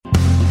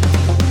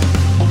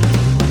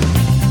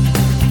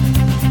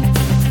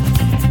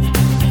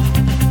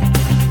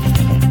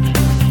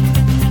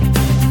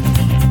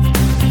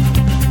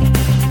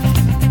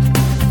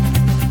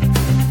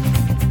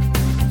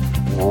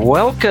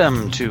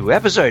Welcome to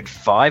episode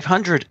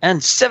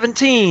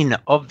 517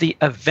 of the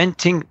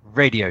Eventing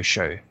Radio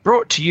Show,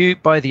 brought to you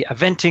by the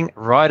Eventing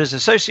Riders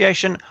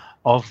Association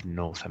of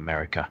North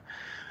America.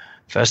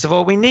 First of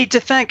all, we need to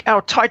thank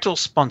our title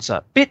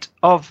sponsor, Bit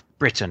of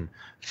Britain.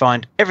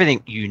 Find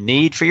everything you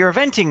need for your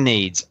eventing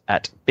needs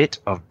at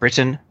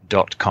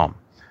bitofbritain.com.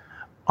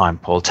 I'm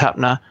Paul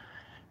Tapner.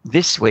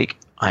 This week,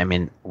 I'm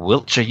in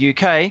Wiltshire,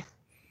 UK.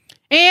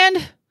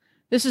 And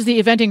this is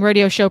the Eventing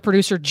Radio Show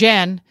producer,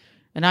 Jen.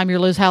 And I'm your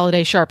Liz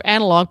Halliday Sharp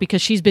analog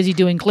because she's busy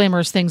doing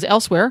glamorous things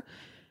elsewhere.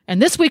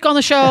 And this week on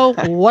the show,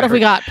 what have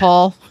we got,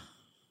 Paul?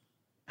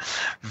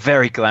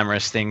 Very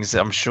glamorous things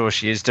I'm sure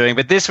she is doing.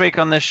 But this week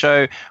on the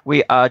show,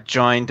 we are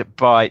joined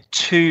by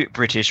two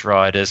British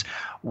riders.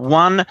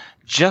 One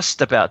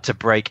just about to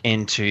break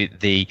into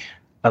the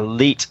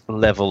elite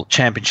level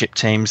championship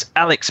teams,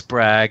 Alex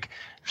Bragg,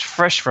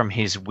 fresh from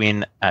his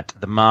win at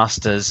the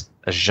Masters,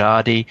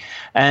 Ajadi.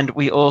 And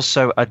we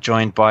also are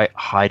joined by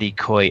Heidi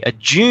Coy, a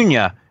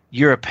junior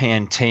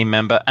European team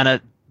member and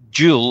a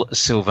dual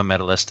silver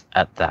medalist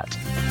at that.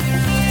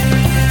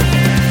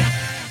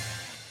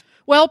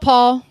 Well,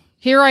 Paul,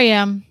 here I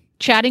am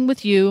chatting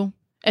with you,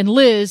 and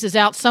Liz is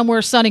out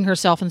somewhere sunning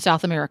herself in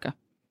South America.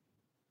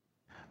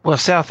 Well,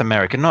 South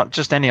America, not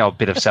just any old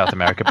bit of South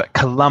America, but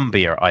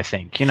Colombia, I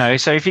think. You know,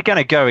 so if you're going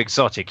to go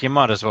exotic, you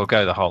might as well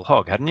go the whole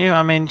hog, hadn't you?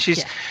 I mean,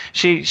 she's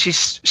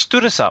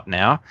stood us up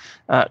now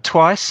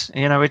twice.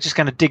 You know, we're just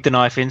going to dig the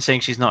knife in,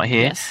 seeing she's not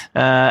here. Yes.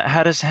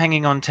 Had us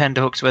hanging on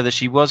tenterhooks whether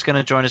she was going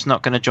to join us,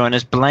 not going to join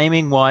us,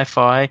 blaming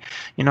Wi-Fi.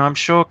 You know, I'm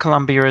sure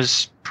Colombia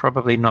has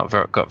probably not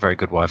got very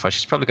good Wi-Fi.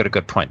 She's probably got a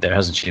good point there,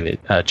 hasn't she,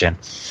 Jen?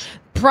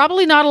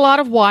 Probably not a lot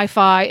of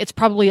Wi-Fi. It's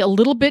probably a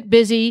little bit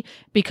busy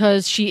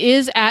because she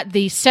is at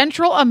the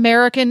Central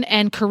American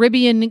and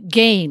Caribbean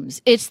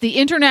Games. It's the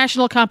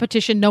international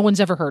competition no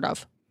one's ever heard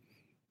of.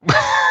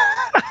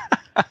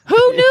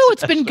 Who knew?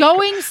 It's been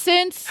going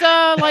since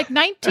like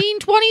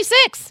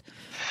 1926.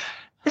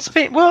 It's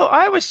been, well,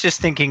 I was just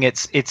thinking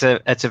it's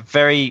a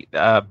very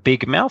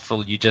big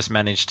mouthful you just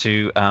managed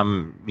to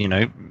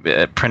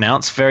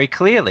pronounce very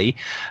clearly.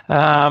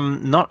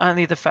 Not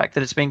only the fact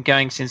that it's been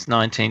going since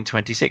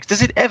 1926.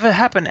 Does it ever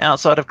happen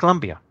outside of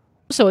Colombia?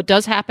 So it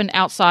does happen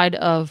outside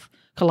of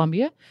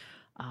Colombia.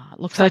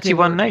 Looks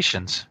 31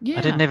 nations. Yeah.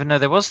 I didn't even know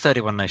there was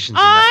 31 nations.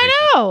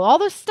 I know all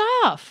this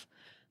stuff.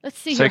 Let's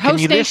see so here. Can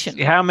Host you nation.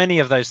 list, how many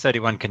of those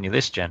 31 can you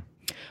list, Jen?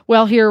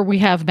 Well, here we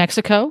have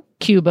Mexico,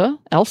 Cuba,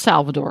 El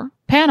Salvador,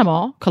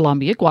 Panama,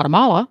 Colombia,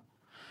 Guatemala,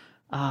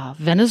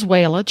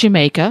 Venezuela,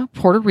 Jamaica,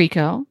 Puerto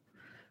Rico,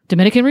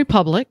 Dominican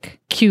Republic,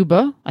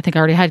 Cuba. I think I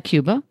already had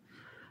Cuba.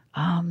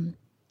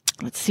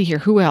 Let's see here.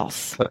 Who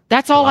else?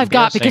 That's all I've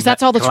got because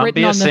that's all that's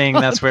written on the seeing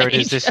that's where it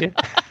is this year.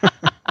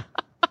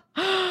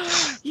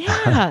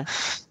 Yeah.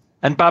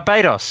 And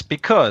Barbados,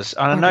 because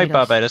I know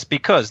Barbados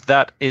because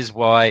that is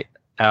why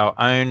our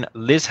own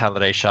Liz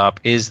Halliday Sharp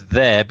is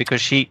there,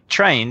 because she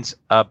trains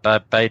a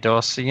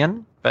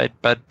Barbadosian.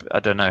 But I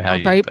don't know how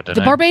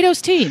the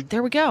Barbados team.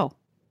 There we go.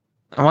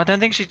 Oh, I don't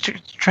think she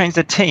trains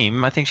a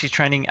team. I think she's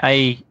training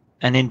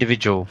an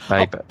individual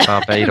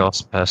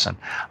Barbados person.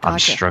 I'm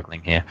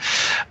struggling here,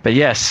 but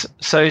yes.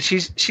 So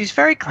she's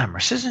very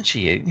glamorous, isn't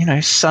she? You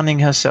know, sunning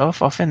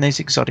herself off in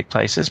these exotic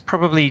places,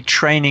 probably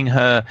training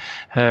her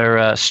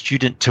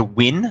student to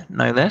win,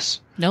 no less,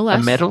 a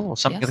medal or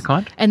something of the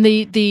kind. And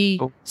the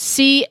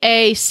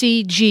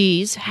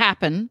CACGs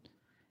happen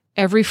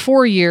every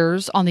 4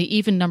 years on the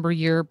even number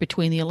year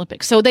between the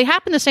Olympics. So they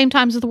happen the same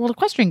times as the World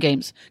Equestrian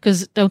Games,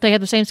 because don't they have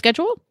the same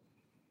schedule?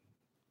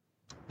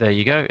 There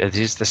you go. It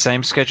is the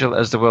same schedule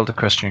as the World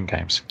Equestrian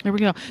Games. There we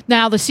go.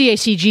 Now, the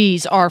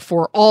CACGs are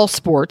for all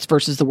sports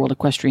versus the World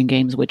Equestrian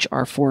Games, which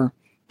are for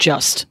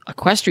just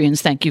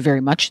equestrians. Thank you very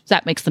much.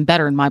 That makes them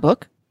better in my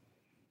book.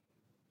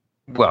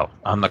 Well,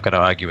 I'm not going to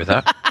argue with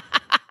that.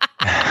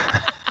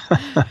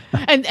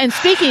 And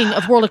speaking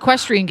of World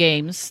Equestrian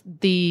Games,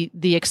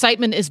 the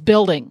excitement is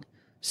building.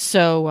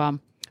 So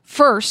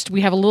first,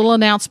 we have a little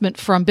announcement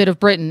from Bit of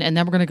Britain, and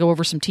then we're going to go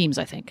over some teams,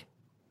 I think.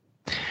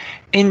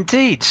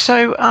 Indeed.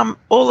 So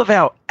all of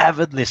our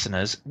avid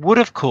listeners would,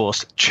 of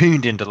course,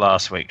 tuned into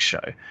last week's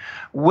show,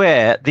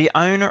 where the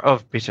owner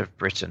of Bit of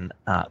Britain,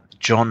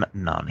 John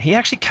Nunn, he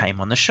actually came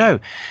on the show.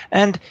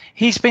 And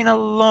he's been a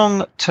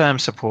long-term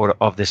supporter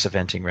of this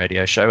Eventing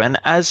Radio Show. And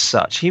as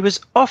such, he was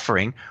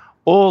offering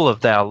all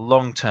of our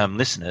long-term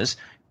listeners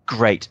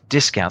great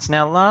discounts.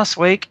 Now, last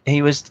week,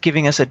 he was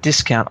giving us a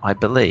discount, I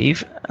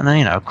believe, and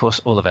then, of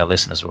course, all of our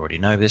listeners already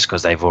know this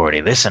because they've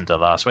already listened to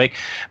last week,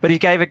 but he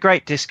gave a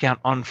great discount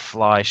on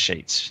fly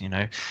sheets,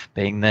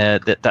 being there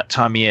that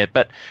time of year.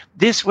 But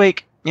this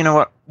week, you know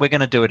what, we're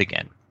going to do it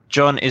again.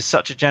 John is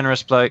such a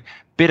generous bloke.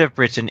 Bit of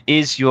Britain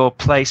is your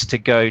place to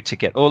go to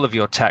get all of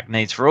your tack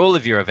needs for all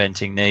of your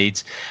eventing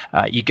needs.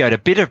 You go to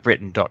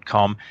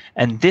bitofbritain.com,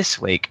 and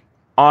this week,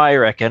 I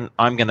reckon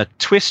I'm going to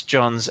twist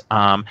John's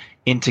arm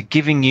into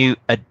giving you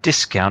a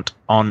discount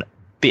on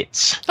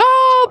bits.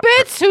 Oh,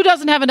 bits! Who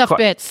doesn't have enough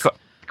bits?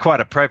 quite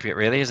appropriate,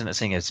 really, isn't it,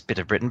 seeing as Bit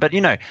of Britain? But,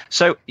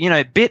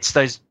 bits,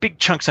 those big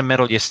chunks of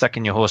metal you stuck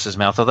in your horse's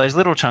mouth, or those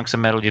little chunks of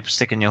metal you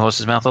stick in your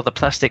horse's mouth, or the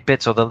plastic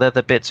bits, or the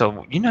leather bits,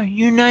 or,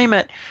 you name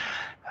it.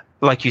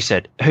 Like you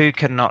said, who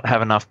cannot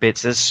have enough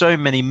bits? There's so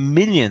many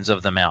millions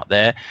of them out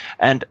there,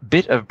 and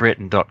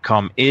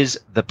bitofbritain.com is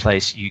the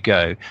place you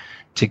go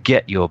to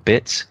get your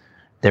bits.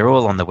 They're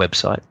all on the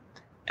website.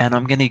 And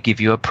I'm going to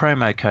give you a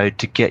promo code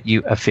to get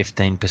you a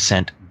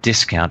 15%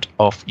 discount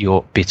off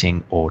your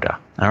bitting order.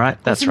 All right?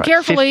 That's right.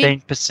 Carefully.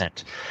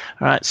 15%.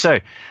 All right. So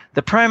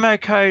the promo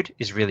code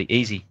is really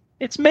easy.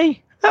 It's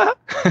me.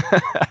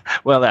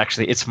 Well,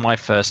 actually, it's my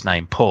first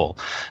name, Paul.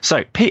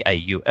 So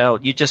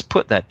Paul, you just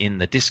put that in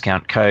the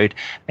discount code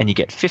and you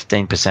get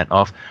 15%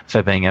 off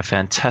for being a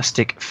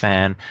fantastic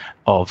fan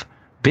of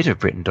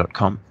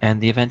bitofbritain.com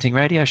and the Eventing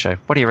Radio Show.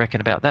 What do you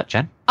reckon about that,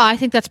 Jen? I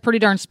think that's pretty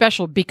darn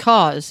special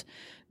because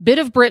Bit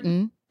of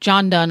Britain,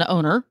 John Dunn,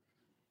 owner,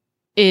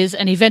 is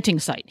an eventing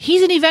site.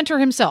 He's an eventer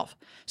himself.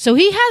 So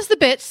he has the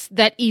bits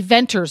that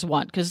eventers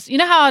want, because you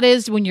know how it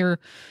is when you're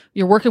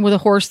working with a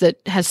horse that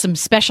has some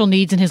special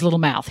needs in his little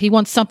mouth. He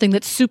wants something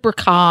that's super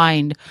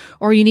kind,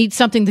 or you need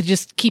something to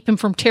just keep him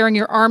from tearing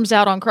your arms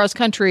out on cross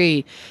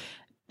country.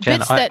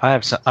 Jen, I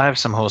have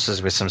some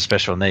horses with some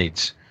special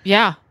needs.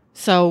 Yeah.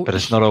 So, but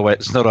it's not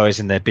always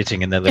in their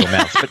bitting in their little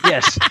mouths. But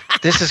yes,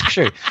 this is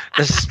true.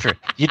 This is true.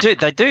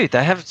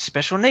 They have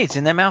special needs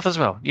in their mouth as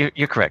well.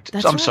 You're correct.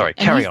 I'm right. Sorry.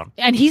 Carry on.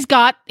 And he's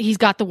got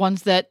the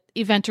ones that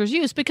eventers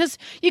use, because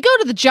you go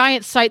to the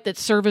giant site that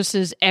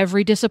services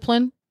every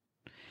discipline.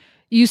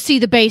 You see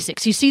the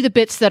basics. You see the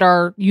bits that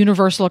are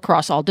universal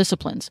across all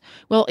disciplines.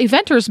 Well,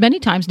 eventers many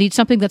times need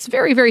something that's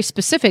very, very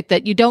specific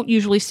that you don't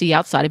usually see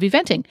outside of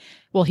eventing.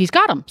 Well, he's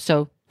got them.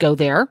 So go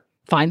there,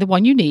 find the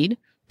one you need.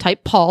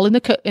 Type Paul in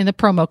the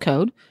promo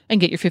code and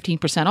get your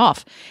 15%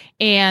 off.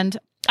 And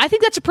I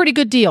think that's a pretty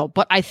good deal.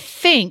 But I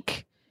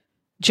think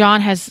John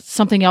has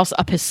something else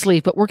up his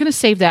sleeve. But we're going to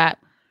save that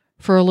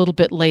for a little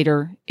bit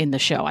later in the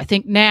show. I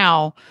think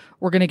now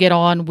we're going to get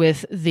on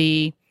with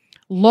the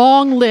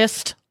long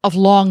list of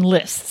long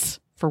lists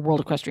for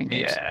World Equestrian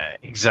Games. Yeah,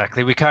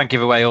 exactly. We can't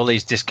give away all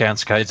these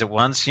discounts codes at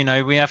once.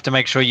 We have to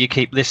make sure you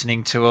keep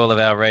listening to all of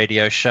our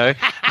radio show.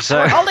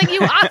 So we're holding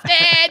you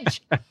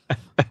hostage.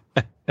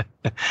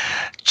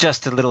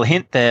 Just a little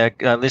hint there,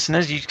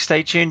 listeners. You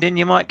stay tuned in.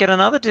 You might get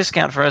another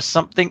discount for us,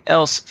 something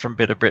else from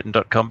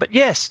bitofbritain.com. But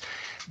yes,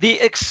 the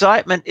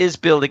excitement is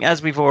building.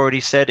 As we've already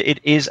said, it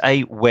is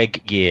a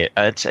WEG year.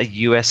 It's a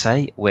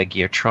USA WEG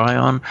year.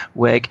 Tryon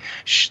WEG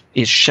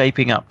is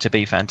shaping up to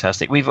be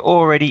fantastic. We've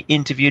already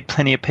interviewed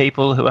plenty of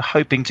people who are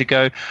hoping to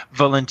go,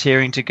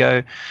 volunteering to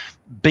go.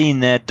 Been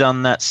there,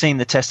 done that, seen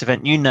the test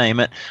event, you name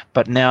it.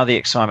 But now the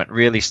excitement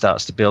really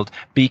starts to build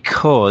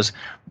because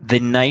the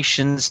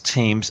nation's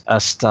teams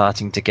are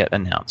starting to get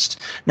announced.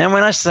 Now,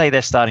 when I say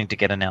they're starting to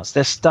get announced,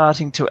 they're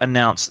starting to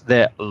announce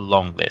their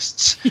long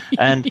lists.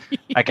 And,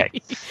 okay,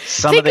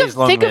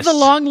 think of the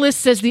long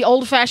lists as the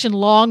old-fashioned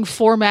long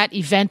format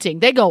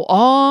eventing. They go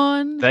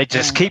on. They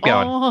just keep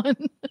going. On.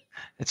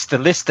 It's the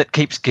list that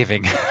keeps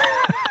giving.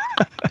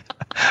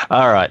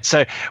 All right,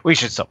 so we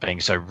should stop being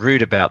so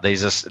rude about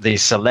these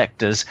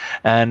selectors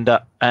and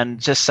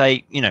just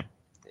say,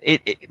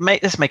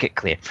 let's make it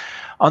clear.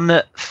 On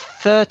the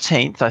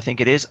 13th, I think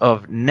it is,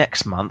 of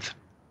next month,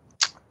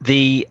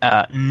 the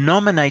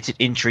nominated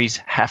entries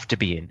have to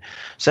be in.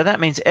 So that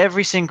means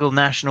every single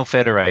national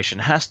federation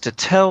has to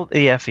tell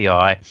the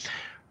FEI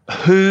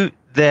who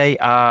they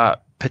are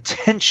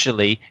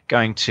potentially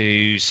going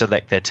to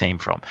select their team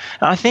from.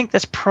 And I think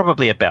there's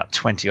probably about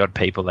 20 odd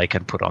people they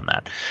can put on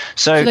that.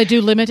 So they do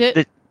limit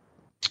it?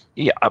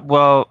 Yeah,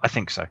 well, I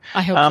think so.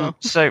 I hope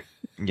so. So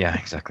yeah,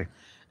 exactly.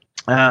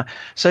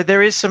 So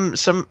there is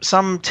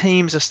some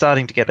teams are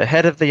starting to get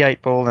ahead of the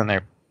 8 ball, and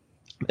they're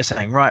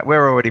saying, right,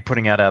 we're already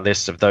putting out our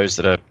lists of those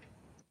that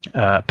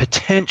are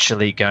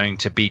potentially going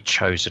to be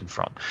chosen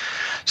from.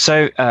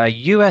 So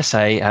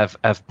USA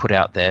have put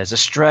out theirs,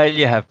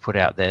 Australia have put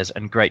out theirs,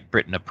 and Great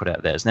Britain have put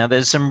out theirs. Now,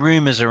 there's some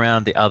rumours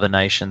around the other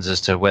nations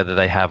as to whether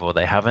they have or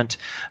they haven't,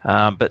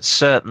 but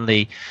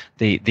certainly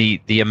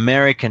the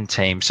American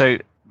team. So,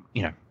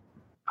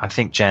 I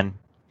think, Jen,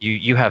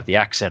 you have the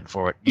accent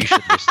for it. You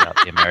should list out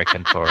the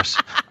American for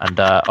us. And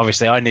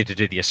obviously I need to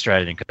do the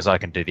Australian because I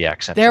can do the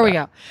accent. There we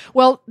go.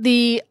 Well,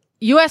 the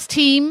U.S.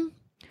 team,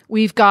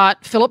 we've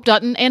got Philip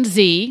Dutton and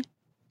Z.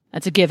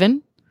 That's a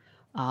given.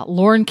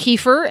 Lauren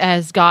Kiefer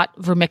has got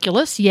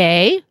Vermiculus.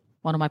 Yay.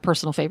 One of my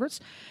personal favorites.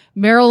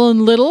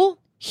 Marilyn Little,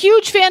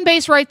 huge fan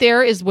base right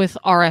there, is with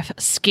RF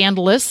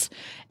Scandalous.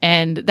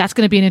 And that's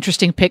going to be an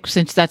interesting pick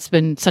since that's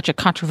been such a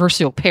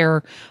controversial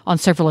pair on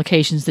several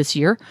occasions this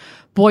year.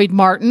 Boyd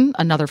Martin,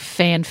 another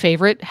fan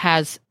favorite,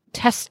 has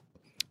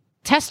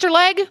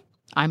Testerleg.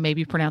 I may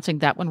be pronouncing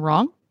that one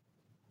wrong,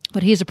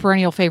 but he's a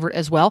perennial favorite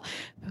as well.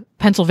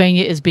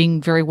 Pennsylvania is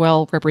being very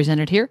well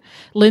represented here.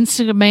 Lynn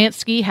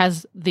Szymanski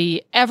has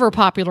the ever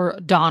popular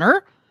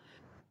Donner.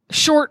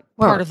 Short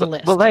part of the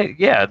list. Well,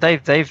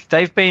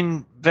 they've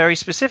been very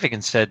specific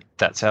and said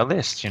that's our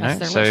list. That's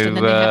their list. And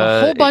then they have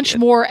a whole bunch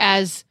more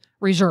as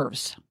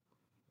reserves.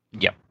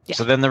 Yep. Yeah.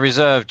 So then the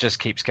reserve just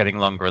keeps getting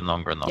longer and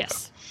longer and longer.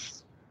 Yes.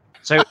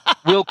 So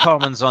Will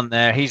Coleman's on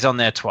there. He's on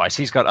there twice.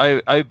 He's got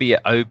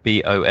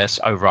OBOS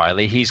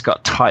O'Reilly. He's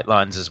got tight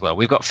lines as well.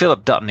 We've got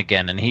Philip Dutton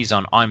again, and he's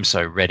on I'm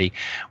So Ready.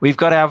 We've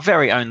got our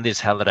very own Liz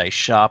Halliday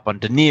Sharp on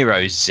De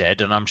Niro Z,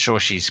 and I'm sure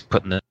she's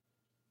putting the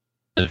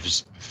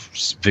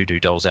voodoo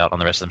dolls out on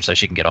the rest of them so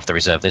she can get off the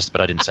reserve list,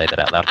 but I didn't say that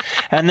out loud.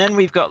 And then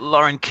we've got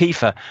Lauren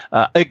Kiefer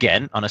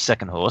again on a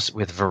second horse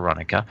with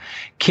Veronica.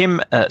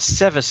 Kim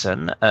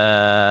Severson,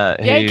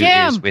 who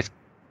is with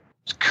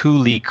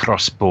Cooley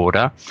Cross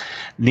Border,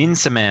 Lynn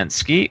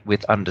Samansky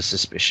with Under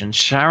Suspicion,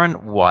 Sharon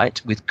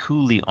White with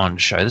Cooley on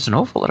Show. There's an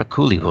awful lot of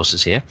Cooley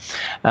horses here,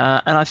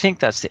 and I think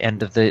that's the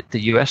end of the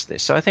US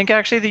list. So I think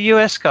actually the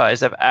US guys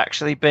have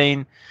actually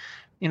been,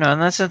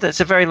 and that's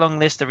a very long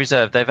list, the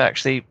reserve. They've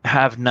actually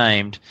have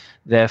named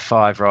their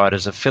 5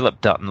 riders of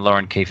Philip Dutton,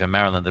 Lauren Kiefer,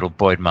 Marilyn Little,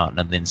 Boyd Martin,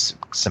 and Lynn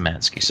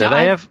Samansky. So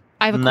I have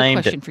a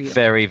named question it for you.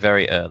 very,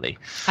 very early.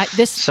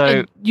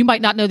 You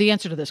might not know the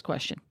answer to this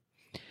question.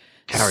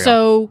 Carry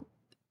on.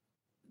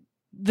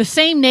 The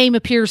same name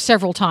appears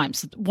several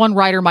times. One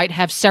rider might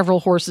have several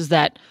horses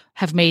that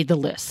have made the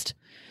list.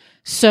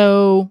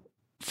 So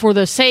for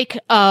the sake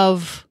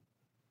of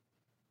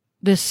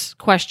this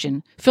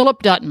question,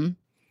 Philip Dutton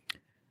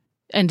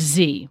and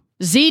Z.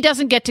 Z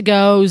doesn't get to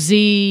go.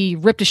 Z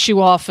ripped a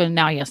shoe off and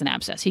now he has an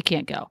abscess. He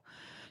can't go.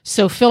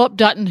 So Philip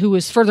Dutton, who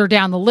is further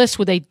down the list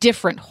with a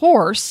different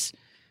horse,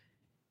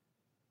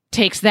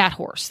 takes that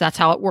horse. That's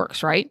how it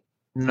works, right?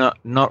 Not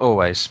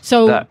always.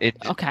 So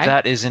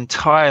that is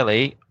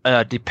entirely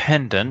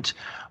dependent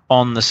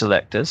on the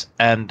selectors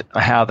and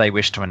how they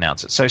wish to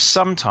announce it. So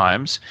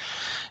sometimes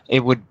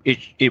it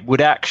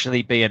would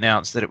actually be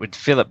announced that it would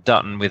Philip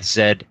Dutton with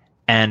Z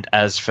and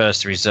as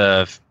first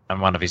reserve and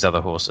one of his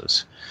other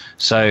horses.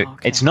 So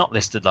it's not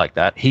listed like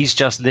that. He's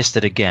just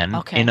listed again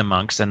in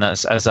amongst, and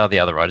as are the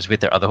other riders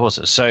with their other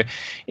horses. So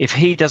if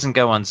he doesn't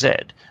go on Z,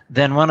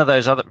 then one of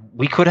those other,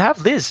 we could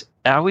have Liz.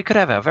 We could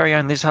have our very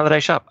own Liz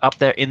Halliday Sharp up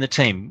there in the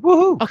team.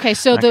 Woohoo! Okay,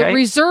 so the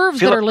reserves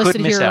that are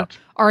listed here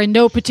are in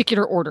no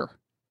particular order.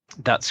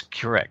 That's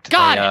correct.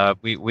 Got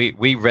it.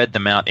 We read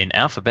them out in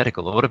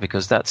alphabetical order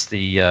because that's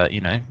the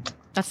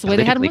that's the way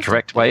they had them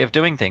correct way of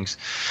doing things.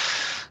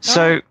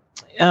 So,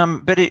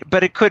 but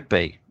it could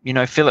be.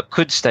 Philip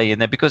could stay in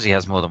there because he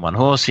has more than one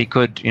horse. He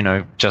could,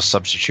 just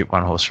substitute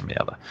one horse from the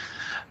other.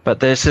 But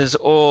this is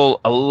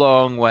all a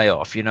long way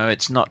off.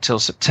 It's not till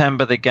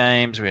September, the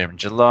games. We're in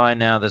July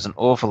now. There's an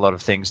awful lot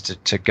of things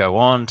to go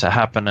on, to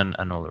happen,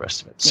 and all the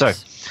rest of it. Yes. So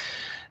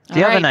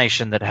the other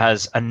nation that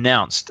has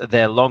announced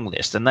their long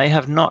list, and they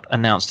have not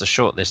announced a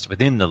short list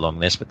within the long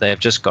list, but they have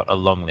just got a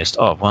long list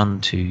of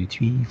 1, 2,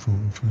 3, 4,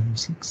 5,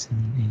 6,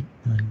 7,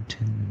 8, 9,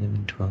 10,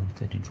 11, 12,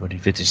 13, 14,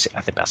 15, I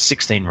think about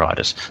 16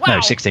 riders. Wow.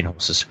 No, 16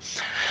 horses.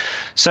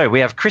 So we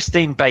have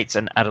Christine Bates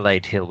and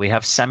Adelaide Hill. We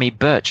have Sammy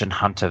Birch and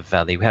Hunter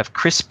Valley. We have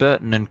Chris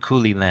Burton and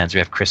Cooley Lands. We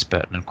have Chris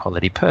Burton and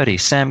Quality Purdy.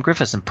 Sam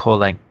Griffiths and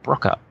Pauline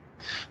Brocker.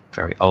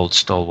 Very old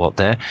stalwart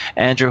there.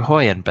 Andrew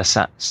Hoy and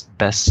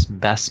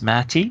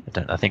Basmati.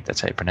 I think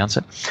that's how you pronounce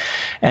it.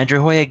 Andrew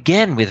Hoy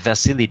again with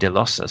Vasily De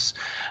Lossos.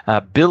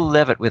 Bill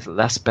Levitt with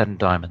Lasban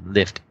Diamond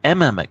Lift.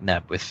 Emma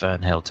McNabb with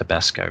Fernhill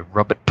Tabasco.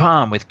 Robert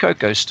Palm with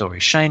Coco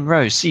Story. Shane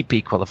Rose,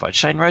 CP qualified.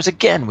 Shane Rose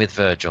again with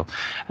Virgil.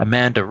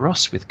 Amanda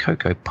Ross with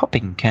Coco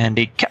Popping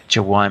Candy.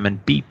 Catcher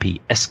Wyman, BP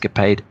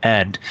Escapade,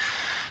 and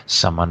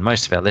someone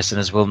most of our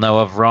listeners will know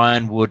of,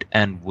 Ryan Wood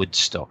and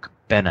Woodstock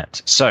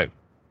Bennett. So,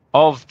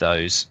 of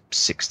those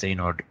 16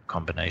 odd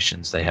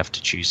combinations, they have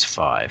to choose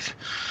 5.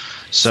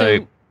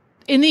 So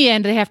in the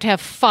end, they have to have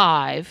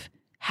 5.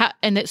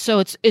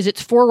 Is it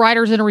 4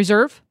 riders in a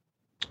reserve?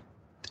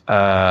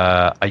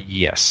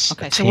 Yes.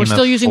 Okay, so we're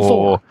still using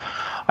 4.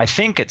 I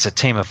think it's a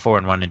team of 4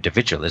 and 1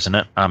 individual, isn't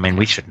it? I mean,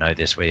 we should know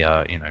this. We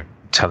are,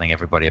 telling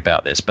everybody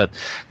about this. But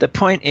the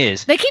point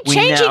is, they keep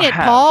changing it,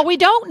 Paul. We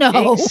don't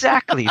know.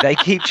 Exactly. They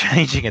keep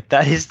changing it.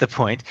 That is the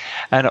point.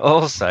 And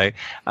also,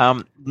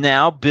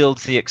 now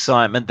builds the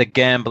excitement, the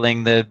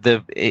gambling,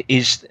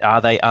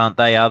 are they, aren't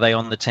they? Are they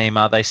on the team?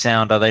 Are they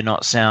sound? Are they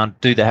not sound?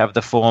 Do they have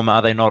the form?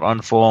 Are they not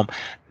on form?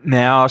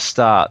 Now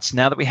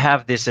that we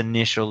have this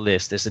initial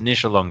list, this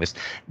initial long list,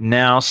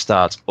 now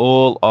starts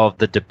all of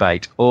the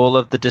debate, all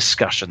of the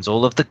discussions,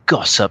 all of the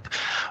gossip,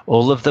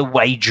 all of the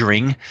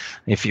wagering,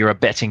 if you're a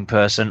betting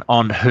person,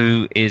 on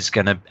who is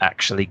going to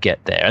actually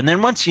get there. And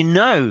then once you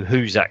know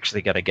who's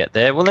actually going to get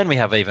there, well, then we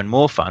have even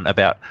more fun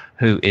about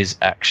who is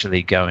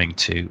actually going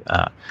to,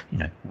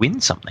 win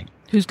something.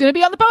 Who's going to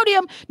be on the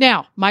podium?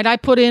 Now, I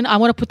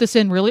want to put this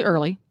in really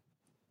early.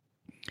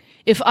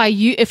 If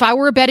I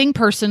were a betting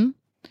person,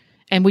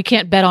 and we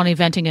can't bet on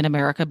eventing in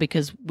America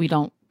because we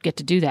don't get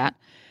to do that.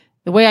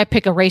 The way I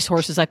pick a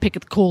racehorse is I pick a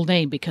cool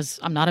name because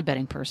I'm not a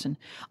betting person.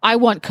 I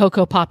want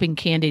Coco Popping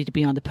Candy to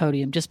be on the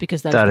podium just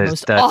because that's the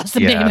most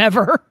awesome name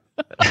ever.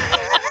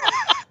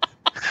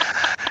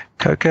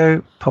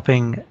 Coco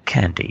Popping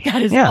Candy.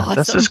 That is awesome.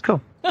 That's just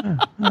cool. Yeah.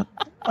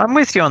 I'm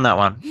with you on that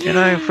one.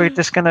 If we're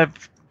just going to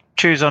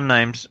choose on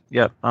names,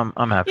 I'm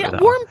happy with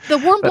that. The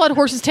warm blood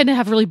horses tend to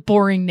have really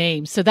boring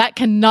names, so that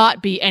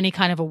cannot be any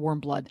kind of a warm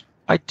blood.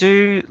 I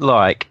do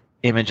like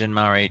Imogen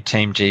Murray,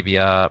 Team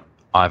GBR,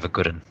 Ivor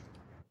Gooden.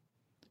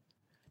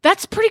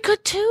 That's pretty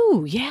good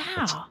too.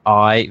 Yeah. It's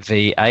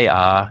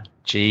IVARGOODEN.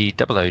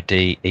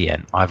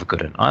 Ivor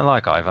Gooden. I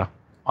like Ivor.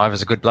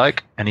 Ivor's a good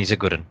bloke, and he's a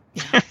good one.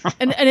 Yeah.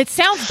 And it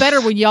sounds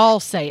better when y'all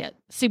say it.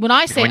 See, when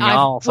I say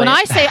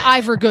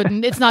Ivor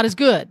Gooden, it's not as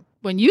good.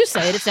 When you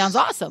say it, it sounds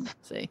awesome.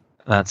 See.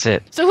 That's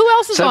it. So who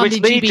else is on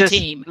the GB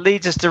team?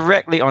 Leads us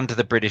directly onto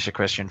the British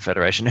Equestrian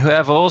Federation, who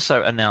have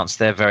also announced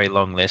their very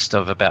long list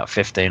of about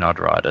 15-odd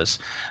riders.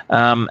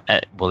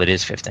 It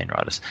is 15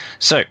 riders.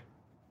 So,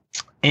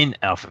 in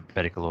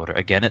alphabetical order,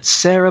 again, it's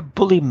Sarah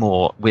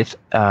Bullymore with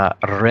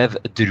Rev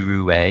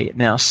Drouet.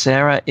 Now,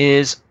 Sarah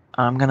is,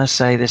 I'm going to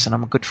say this, and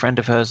I'm a good friend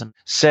of hers, and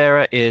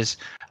Sarah is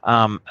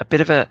a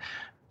bit of a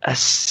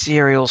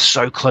serial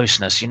so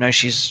closeness. You know,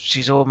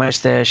 she's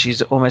almost there.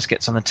 She's almost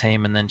gets on the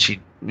team, and then she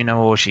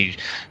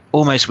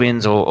almost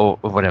wins or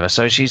whatever.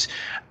 So she's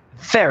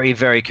very,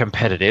 very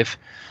competitive,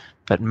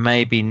 but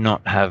maybe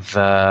not have,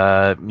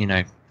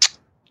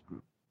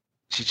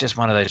 she's just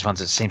one of those ones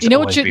that seems to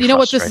always be frustrating. You know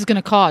what this is going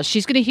to cause?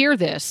 She's going to hear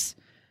this,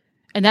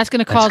 and that's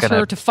going to cause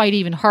her to fight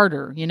even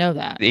harder. You know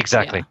that.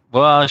 Exactly. Yeah.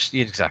 Well,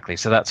 exactly.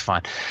 So that's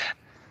fine.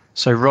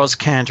 So Ros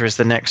Cantor is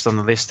the next on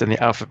the list in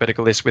the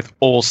alphabetical list with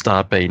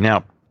All-Star B.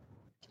 Now,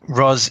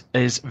 Ros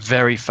is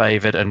very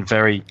favoured and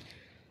very,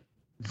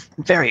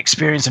 very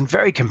experienced and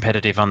very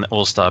competitive on the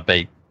All-Star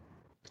B.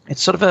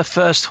 It's sort of her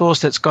first horse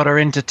that's got her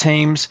into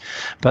teams,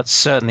 but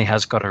certainly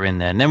has got her in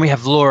there. And then we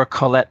have Laura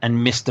Collette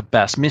and Mr.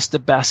 Bass.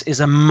 Mr. Bass is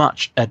a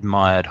much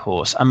admired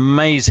horse,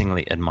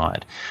 amazingly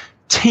admired.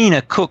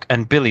 Tina Cook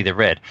and Billy the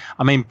Red.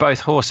 I mean, both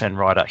horse and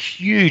rider,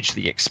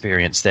 hugely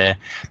experienced there.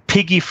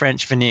 Piggy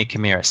French Veneer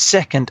Chimera,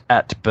 second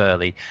at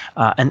Burley.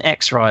 An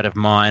ex-ride of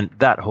mine.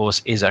 That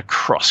horse is a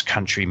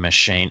cross-country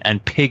machine.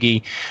 And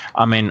Piggy,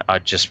 I mean, I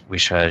just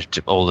wish her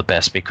all the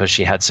best because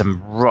she had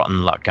some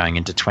rotten luck going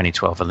into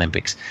 2012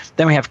 Olympics.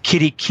 Then we have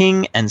Kitty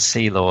King and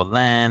Ceylor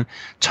Lan,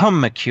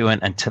 Tom McEwen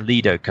and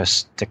Toledo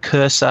de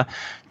Cursa.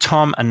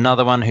 Tom,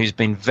 another one who's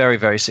been very,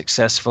 very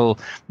successful,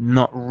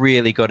 not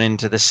really got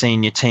into the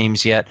senior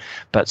teams yet,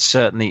 but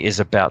certainly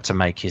is about to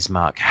make his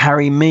mark.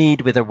 Harry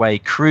Mead with Away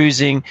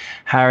Cruising.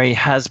 Harry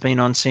has been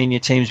on senior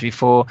teams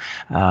before,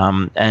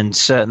 and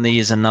certainly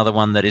is another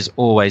one that is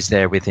always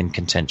there within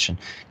contention.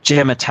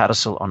 Gemma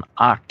Tattersall on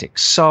Arctic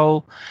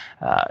Soul.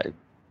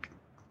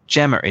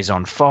 Gemma is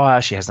on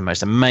fire. She has the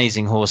most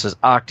amazing horses.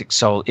 Arctic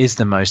Soul is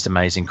the most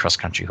amazing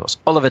cross-country horse.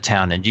 Oliver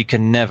Townend, you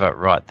can never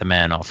write the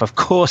man off. Of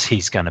course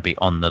he's going to be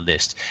on the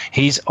list.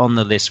 He's on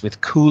the list with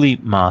Cooley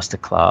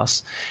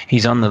Masterclass.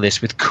 He's on the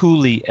list with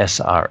Cooley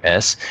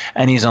SRS.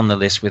 And he's on the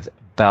list with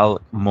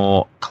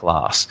Balmore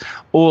Class.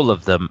 All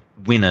of them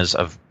winners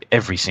of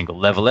every single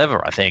level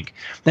ever, I think.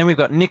 Then we've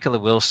got Nicola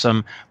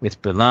Wilson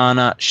with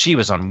Bulana. She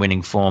was on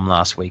winning form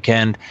last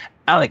weekend.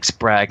 Alex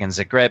Bragg and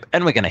Zagreb.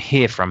 And we're going to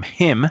hear from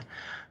him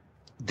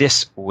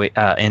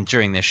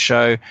during this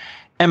show.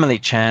 Emily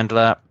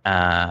Chandler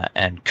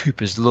and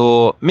Cooper's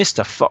Law,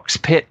 Mr. Fox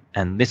Pitt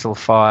and Little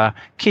Fire,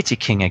 Kitty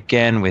King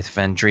again with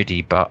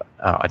Vendredi,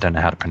 I don't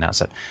know how to pronounce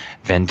it,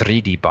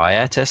 Vendredi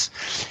Biatis,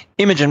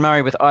 Imogen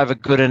Murray with Ivor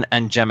Gooden,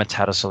 and Gemma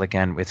Tattersall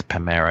again with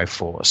Pomero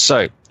 4.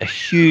 So a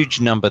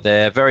huge number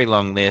there, very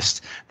long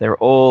list. They're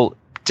all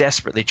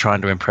desperately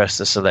trying to impress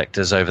the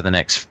selectors over the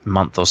next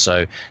month or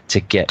so to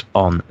get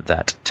on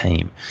that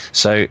team.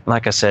 So,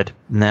 like I said,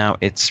 now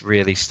it's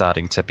really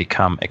starting to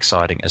become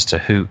exciting as to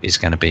who is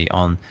going to be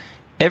on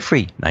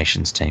every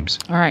nation's teams.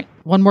 All right.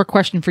 One more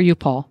question for you,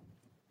 Paul.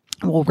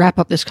 We'll wrap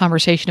up this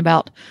conversation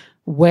about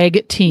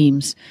WEG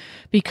teams.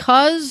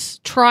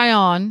 Because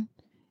Tryon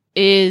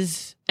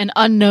is an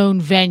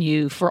unknown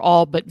venue for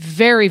all but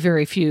very,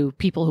 very few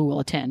people who will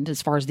attend as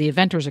far as the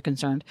eventers are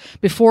concerned.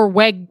 Before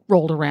WEG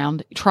rolled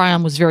around,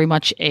 Tryon was very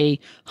much a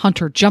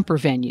hunter-jumper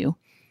venue.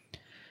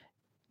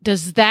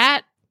 Does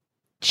that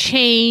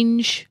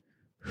change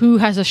who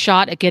has a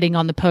shot at getting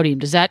on the podium?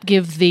 Does that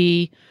give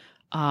the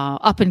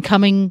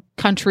up-and-coming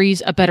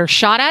countries a better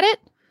shot at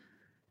it?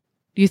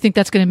 Do you think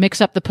that's going to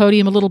mix up the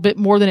podium a little bit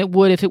more than it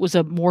would if it was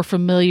a more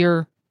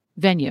familiar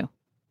venue?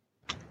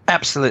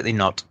 Absolutely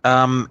not.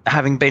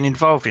 Having been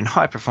involved in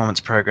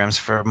high-performance programs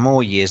for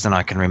more years than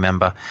I can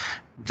remember,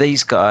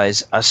 these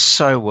guys are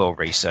so well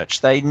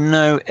researched. They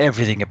know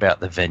everything about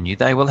the venue.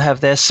 They will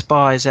have their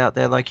spies out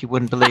there like you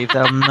wouldn't believe.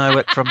 They'll know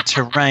it from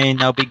terrain.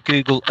 They'll be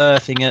Google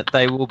Earthing it.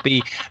 They will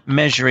be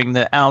measuring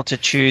the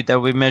altitude.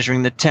 They'll be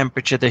measuring the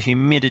temperature, the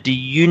humidity,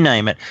 you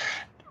name it.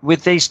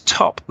 With these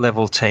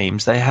top-level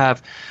teams, they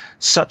have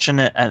such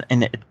a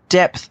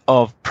depth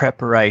of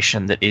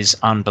preparation that is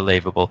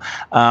unbelievable.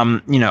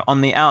 On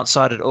the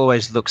outside, it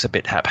always looks a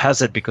bit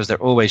haphazard because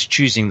they're always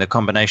choosing the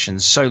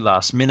combinations so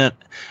last minute,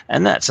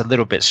 and that's a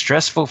little bit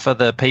stressful for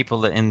the people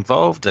that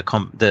involved,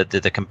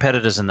 the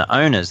competitors and the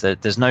owners.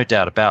 There's no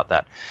doubt about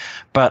that.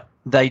 But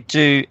they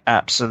do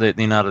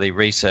absolutely and utterly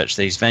research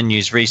these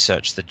venues,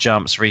 research the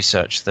jumps,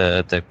 research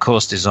the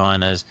course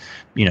designers,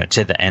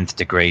 to the nth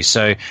degree.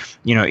 So,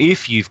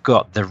 if you've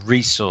got the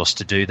resource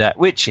to do that,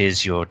 which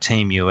is your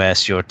Team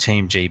US, your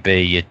Team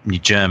GB, your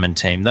German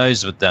team,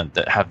 those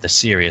that have the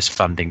serious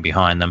funding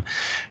behind them,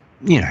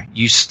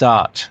 you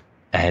start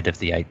ahead of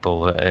the eight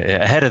ball,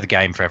 ahead of the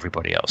game for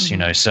everybody else,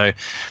 So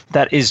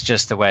that is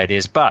just the way it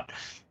is. But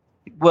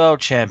World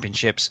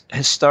Championships,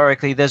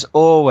 historically, there's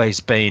always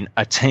been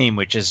a team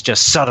which has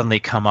just suddenly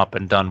come up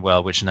and done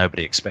well, which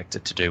nobody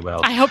expected to do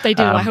well. I hope they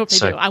do. I hope they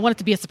do. I want it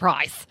to be a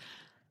surprise.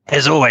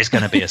 There's always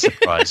going to be a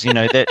surprise.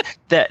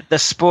 That the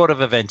sport of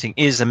eventing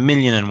is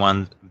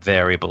 1,000,001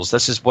 variables.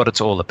 This is what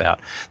it's all about.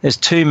 There's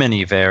too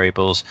many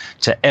variables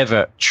to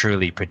ever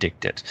truly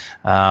predict it.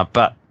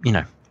 But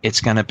it's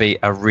going to be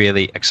a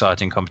really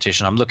exciting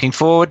competition. I'm looking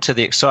forward to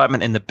the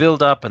excitement in the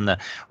build-up and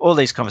all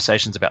these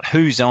conversations about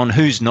who's on,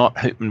 who's not,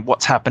 and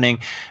what's happening,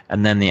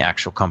 and then the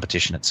actual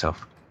competition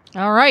itself.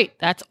 All right.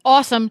 That's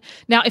awesome.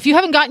 Now, if you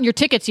haven't gotten your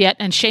tickets yet,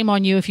 and shame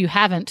on you if you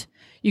haven't,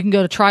 you can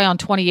go to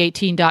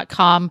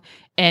tryon2018.com,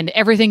 and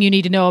everything you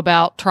need to know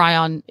about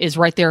Tryon is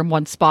right there in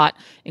one spot,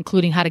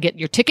 including how to get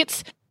your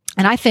tickets.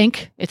 And I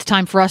think it's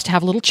time for us to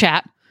have a little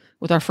chat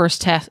with our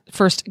first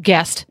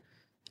guest,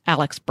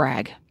 Alex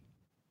Bragg.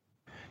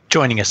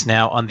 Joining us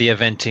now on the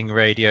Eventing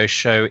Radio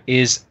Show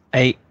is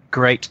a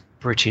great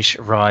British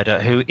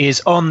rider who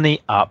is on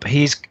the up.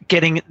 He's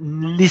getting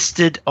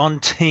listed on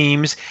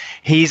teams.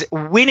 He's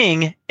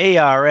winning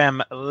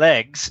ERM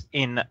legs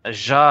in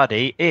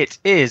Jardy. It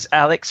is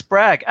Alex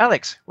Bragg.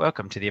 Alex,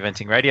 welcome to the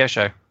Eventing Radio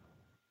Show.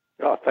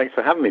 Oh, thanks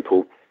for having me,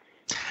 Paul.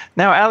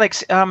 Now,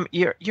 Alex,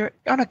 you're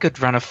on a good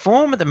run of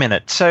form at the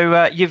minute.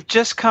 So you've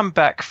just come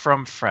back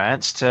from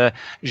France to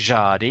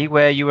Jardy,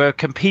 where you were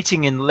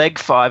competing in Leg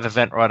 5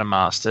 Event Rider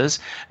Masters.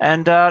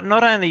 And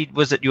not only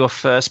was it your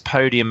first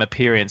podium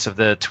appearance of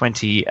the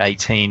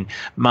 2018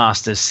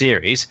 Masters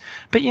Series,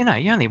 but, you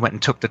only went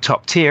and took the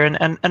top tier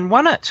and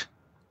won it.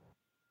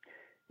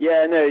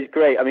 Yeah, no, it's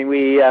great. I mean,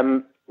 we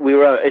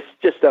were. It's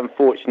just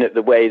unfortunate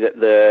the way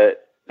that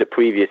the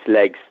previous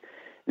legs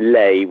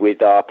lay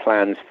with our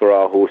plans for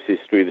our horses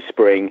through the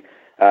spring.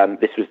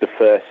 This was the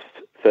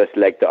first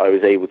leg that I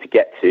was able to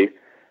get to,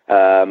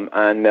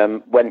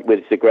 and went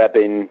with Zagreb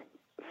in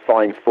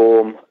fine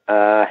form.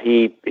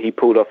 He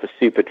pulled off a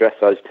super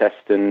dressage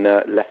test and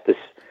left us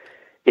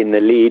in the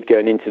lead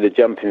going into the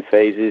jumping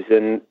phases.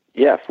 And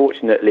yeah,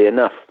 fortunately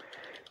enough,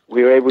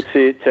 we were able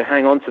to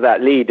hang on to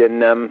that lead.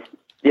 And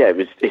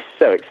it's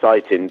so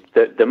exciting.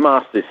 The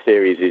Masters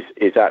Series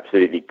is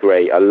absolutely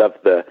great. I love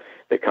the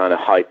kind of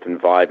hype and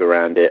vibe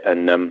around it,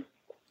 and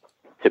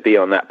to be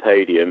on that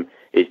podium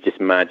is just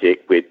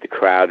magic with the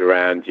crowd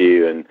around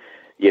you, and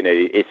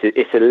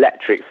it's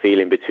electric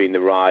feeling between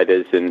the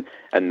riders and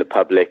the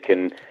public,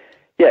 and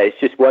yeah, it's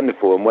just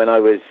wonderful. And when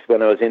I was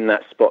in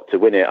that spot to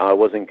win it, I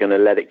wasn't going to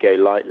let it go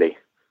lightly.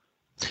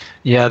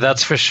 Yeah,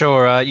 that's for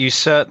sure. You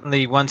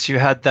certainly, once you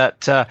had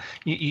that,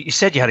 you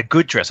said you had a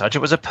good dressage. It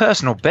was a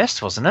personal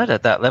best, wasn't it,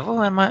 at that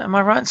level? Am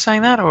I right in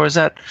saying that, or is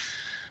that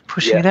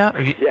pushing it out?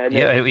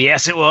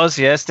 Yes, it was.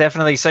 Yes,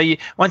 definitely. So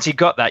once you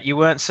got that, you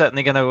weren't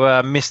certainly going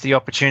to miss the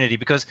opportunity,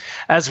 because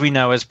as we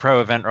know as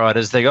pro event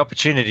riders, the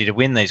opportunity to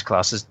win these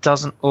classes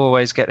doesn't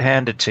always get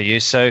handed to you.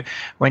 So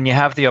when you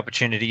have the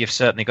opportunity, you've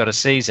certainly got to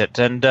seize it.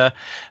 And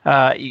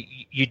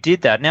you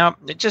did that. Now,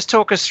 just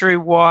talk us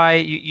through why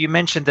you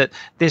mentioned that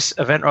this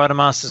Event Rider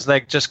Masters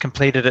leg just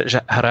completed at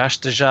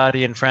Arrache de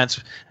Jardy in France.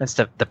 It's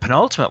the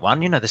penultimate one.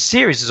 The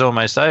series is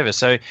almost over.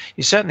 So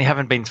you certainly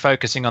haven't been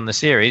focusing on the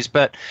series,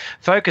 but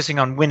focusing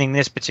on winning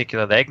this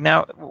particular leg.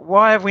 Now,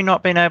 why have we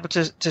not been able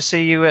to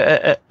see you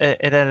at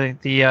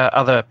the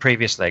other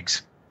previous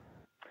legs?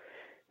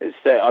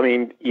 So, I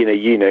mean,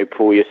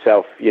 Paul,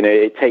 yourself,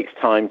 it takes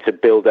time to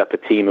build up a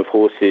team of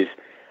horses,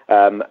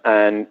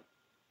 and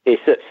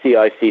it's at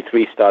CIC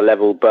 3-star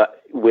level,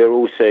 but we're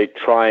also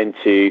trying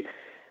to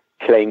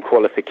claim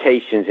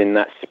qualifications in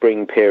that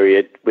spring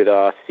period with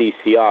our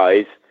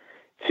CCIs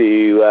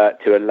to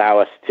allow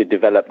us to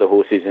develop the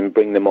horses and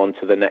bring them on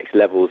to the next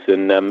levels.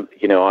 And,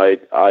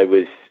 I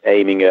was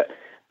aiming at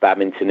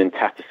Badminton and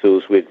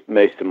Tattersalls with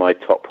most of my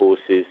top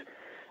horses,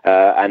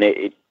 and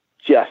it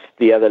just,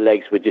 the other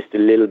legs were just a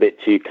little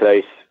bit too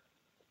close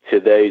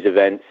to those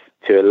events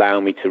to allow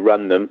me to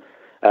run them.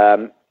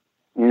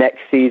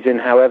 Next season,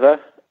 however,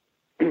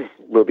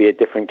 will be a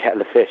different kettle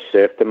of fish. So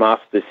if the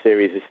Masters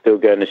Series is still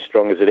going as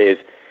strong as it is,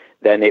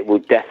 then it will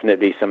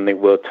definitely be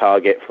something we'll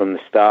target from the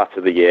start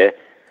of the year,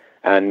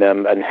 and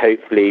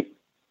hopefully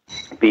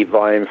be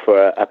vying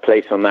for a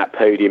place on that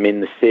podium in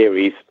the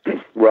series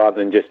rather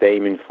than just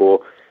aiming for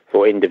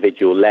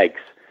individual legs.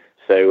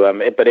 So,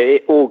 but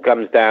it all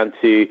comes down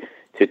to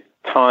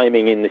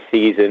timing in the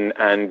season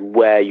and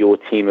where your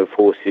team of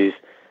horses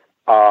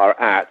are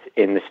at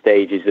in the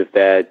stages of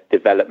their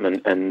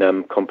development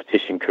and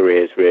competition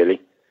careers, really.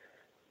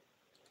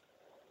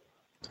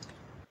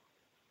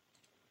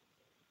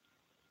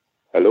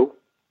 Hello?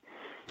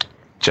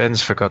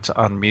 Jen's forgot to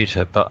unmute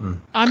her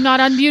button. I'm not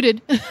unmuted.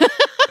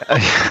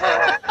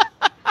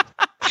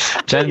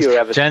 Jen's, you were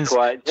ever Jen's,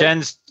 quiet.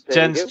 Jen's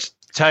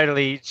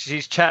totally,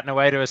 she's chatting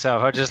away to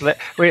herself. I just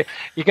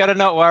you got to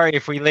not worry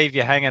if we leave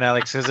you hanging,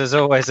 Alex, because there's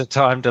always a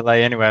time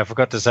delay anyway. I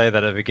forgot to say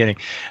that at the beginning.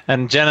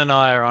 And Jen and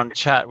I are on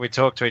chat. We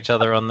talk to each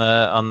other on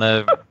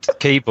the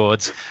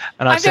keyboards.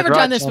 And I've never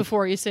done this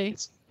before, you see.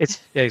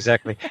 Yeah,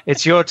 exactly.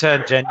 It's your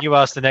turn, Jen. You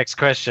ask the next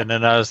question,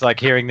 and I was like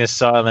hearing this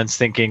silence,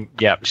 thinking,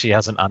 "Yep, she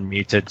hasn't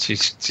unmuted.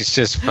 She's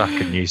just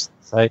fucking used."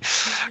 So,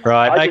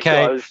 right, I just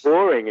okay. thought I was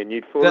boring, and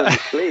you'd fallen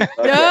asleep.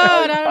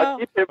 No.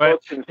 Well,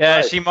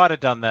 yeah, she might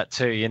have done that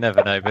too. You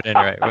never know. But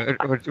anyway,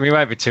 we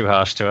won't be too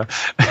harsh to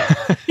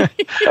her.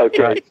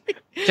 Okay.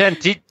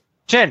 Right.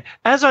 Jen,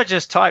 as I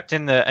just typed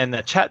in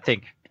the chat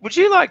thing, would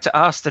you like to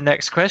ask the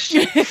next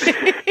question?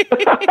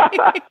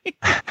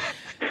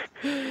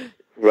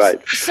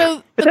 Right.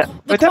 So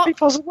would that be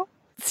possible?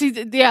 See,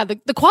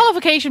 the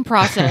qualification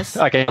process.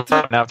 Okay,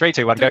 now 3,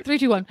 2, 1, go. 3,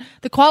 2, 1.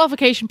 The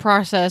qualification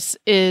process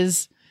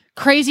is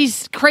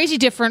crazy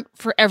different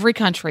for every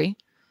country,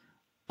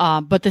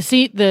 but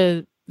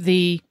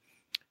the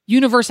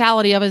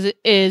universality of it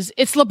is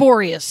it's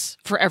laborious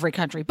for every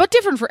country, but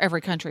different for every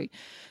country.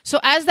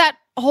 So as that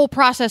whole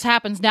process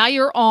happens, now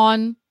you're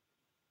on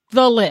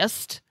the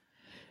list.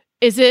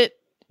 Is it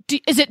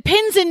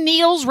pins and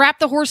needles, wrap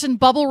the horse in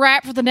bubble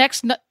wrap for the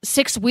next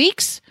 6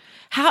 weeks?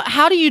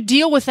 How do you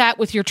deal with that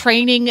with your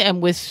training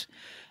and with,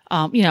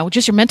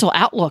 just your mental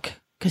outlook?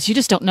 Because you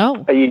just don't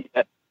know.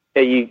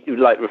 Are you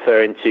like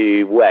referring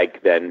to WEG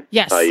then?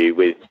 Yes. Are you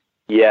with?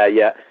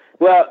 Yeah.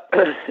 Well,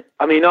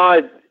 I mean,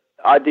 I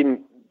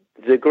didn't.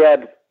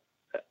 Zagreb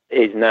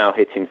is now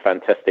hitting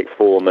fantastic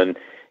form, and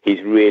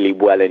he's really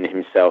well in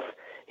himself.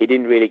 He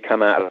didn't really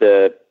come out of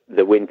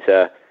the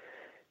winter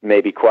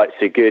maybe quite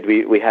so good.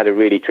 We had a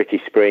really tricky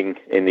spring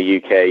in the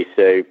UK,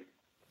 so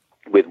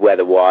with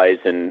weather-wise,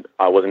 and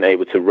I wasn't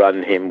able to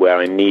run him where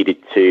I needed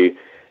to,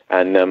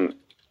 and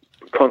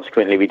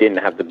consequently we didn't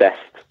have the best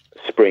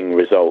spring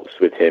results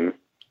with him.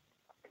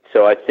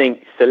 So I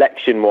think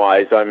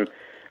selection-wise, I'm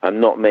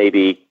not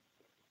maybe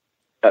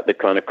at the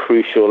kind of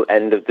crucial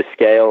end of the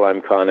scale.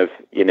 I'm kind of,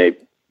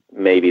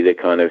 maybe the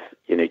kind of,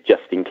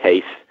 just in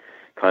case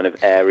kind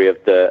of area of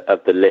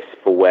the list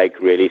for WEG,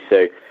 really.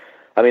 So,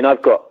 I mean,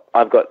 I've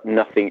got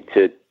nothing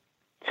to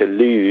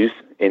lose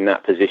in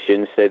that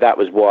position. So that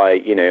was why,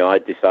 I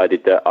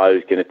decided that I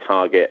was going to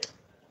target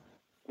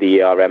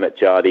the ERM at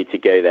Jardy to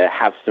go there,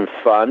 have some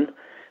fun,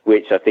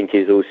 which I think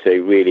is also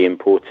really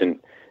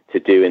important to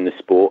do in the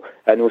sport.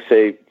 And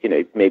also,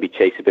 maybe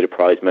chase a bit of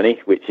prize money,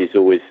 which is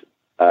always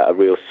a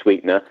real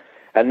sweetener.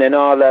 And then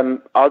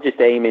I'll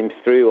just aim him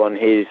through on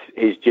his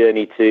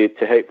journey to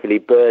hopefully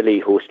Burghley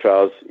horse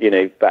trials,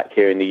 back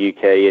here in the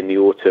UK in the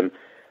autumn.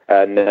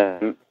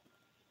 And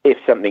if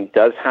something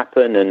does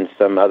happen and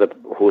some other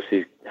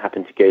horses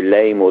happen to go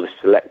lame, or the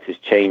selectors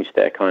change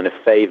their kind of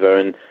favour,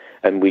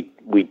 and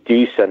we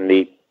do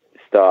suddenly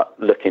start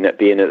looking at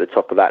being at the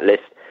top of that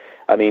list,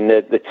 I mean,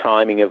 the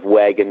timing of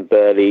WEG and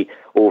Burghley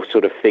all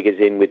sort of figures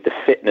in with the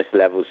fitness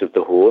levels of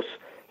the horse.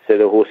 So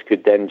the horse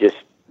could then just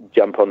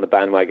jump on the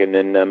bandwagon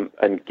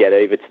and get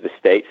over to the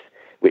States,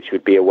 which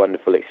would be a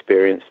wonderful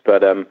experience.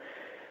 But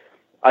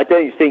I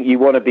don't think you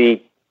want to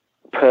be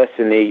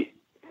personally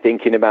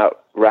thinking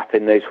about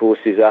wrapping those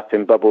horses up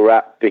in bubble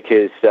wrap,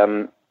 because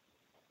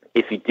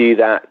if you do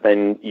that,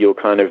 then your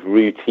kind of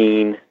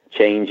routine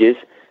changes.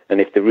 And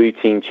if the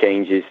routine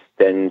changes,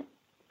 then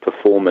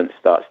performance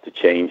starts to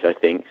change, I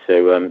think.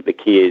 So the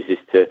key is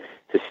to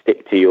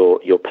stick to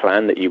your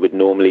plan that you would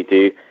normally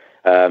do.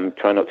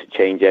 Try not to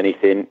change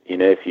anything.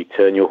 If you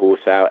turn your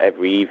horse out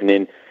every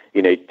evening,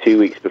 2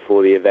 weeks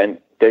before the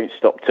event, don't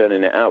stop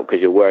turning it out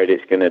because you're worried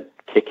it's going to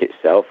kick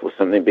itself or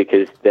something,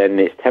 because then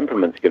its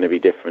temperament's going to be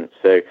different.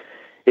 So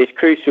it's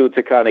crucial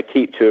to kind of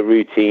keep to a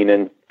routine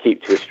and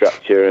keep to a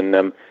structure.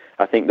 And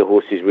I think the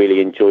horses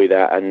really enjoy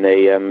that, and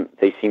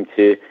they seem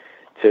to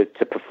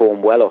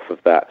perform well off of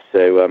that.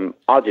 So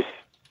I'll just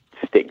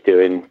stick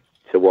to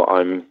what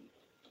I'm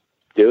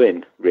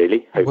doing,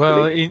 really,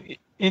 hopefully. Well,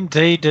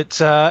 indeed, it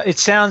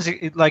sounds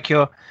like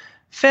you're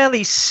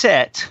fairly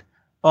set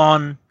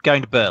on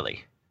going to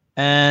Burghley.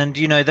 And,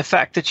 the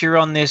fact that you're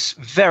on this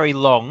very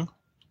long,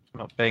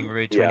 not being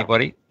rude to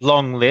anybody,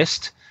 long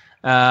list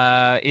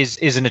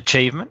is an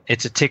achievement.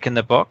 It's a tick in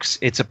the box.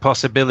 It's a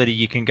possibility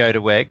you can go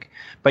to WEG.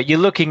 But you're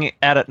looking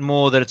at it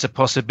more that it's a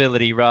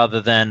possibility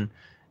rather than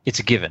it's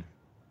a given.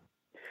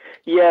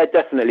 Yeah,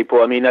 definitely,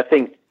 Paul. I mean, I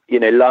think,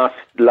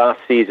 last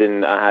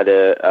season I had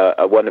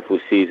a wonderful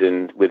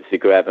season with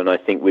Zagreb, and I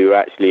think we were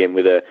actually in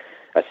with a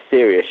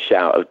serious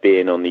shout of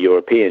being on the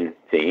European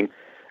team.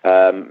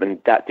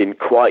 And that didn't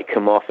quite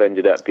come off,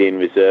 ended up being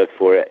reserved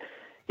for it.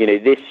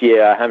 This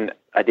year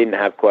I didn't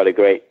have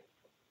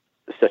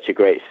such a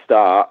great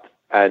start,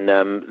 and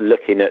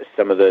looking at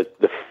some of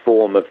the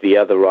form of the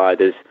other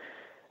riders,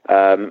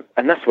 and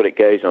that's what it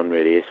goes on,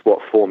 really. It's what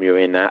form you're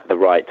in at the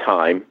right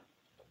time.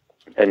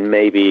 And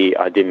maybe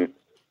I didn't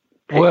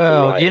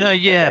Well,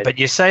 but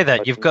you say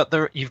that you've got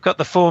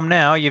the form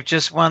now. You've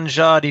just won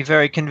Jardy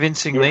very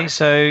convincingly. Yeah.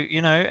 So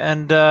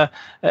and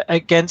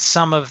against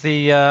some of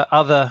the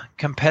other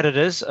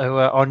competitors who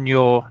are on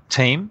your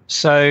team.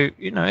 So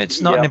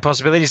it's not an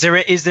impossibility.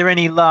 Is there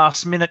any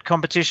last minute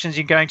competitions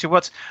you're going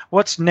to?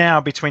 What's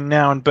now between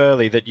now and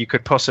Burghley that you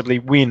could possibly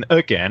win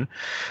again,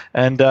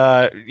 and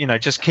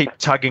just keep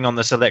tugging on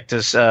the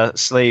selectors'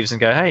 sleeves and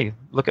go, hey,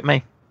 look at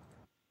me.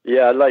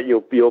 Yeah, I like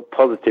your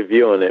positive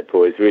view on it,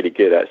 Paul. It's really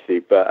good, actually.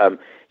 But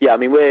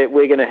we're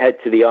going to head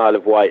to the Isle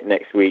of Wight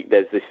next week.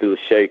 There's this little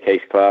showcase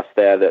class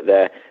there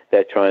that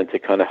they're trying to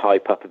kind of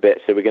hype up a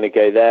bit. So we're going to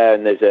go there,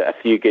 and there's a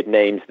few good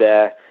names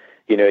there.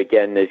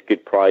 Again, there's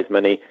good prize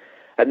money.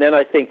 And then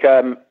I think,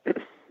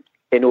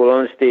 in all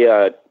honesty,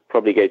 I'd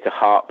probably go to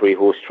Hartpury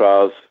Horse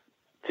Trials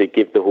to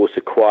give the horse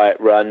a quiet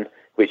run,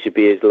 which would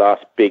be his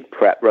last big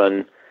prep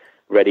run,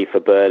 ready for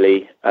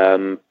Burghley.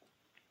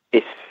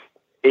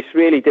 It's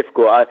really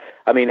difficult.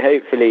 I mean,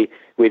 hopefully,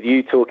 with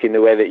you talking the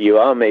way that you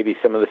are, maybe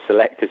some of the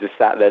selectors are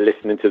sat there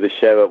listening to the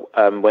show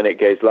when it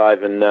goes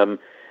live, and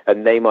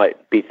they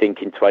might be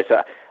thinking twice.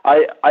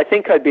 I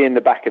think I'd be in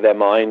the back of their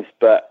minds,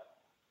 but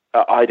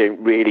I don't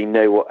really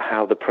know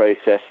how the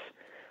process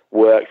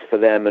works for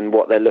them and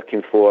what they're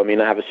looking for. I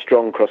mean, I have a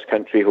strong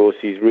cross-country horse.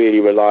 He's really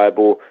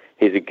reliable.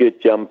 He's a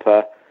good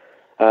jumper.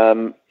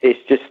 It's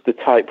just the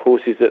type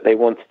horses that they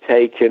want to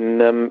take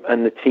and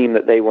the team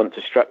that they want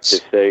to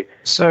structure.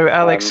 So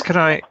Alex, can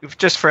I,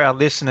 just for our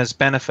listeners'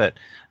 benefit,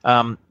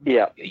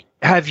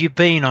 have you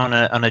been on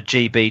a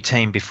GB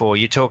team before?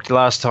 You talked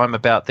last time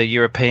about the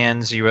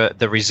Europeans. You were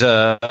the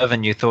reserve,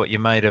 and you thought you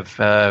might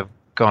have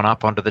gone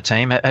up onto the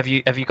team. Have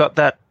you got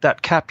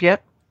that cap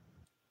yet?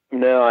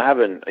 No, I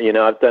haven't.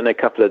 I've done a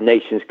couple of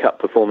Nations Cup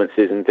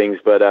performances and things,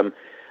 but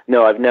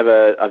no, I've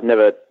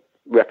never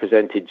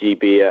represented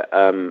GB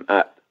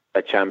at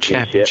a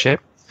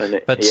championship.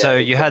 So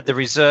you had the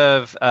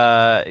reserve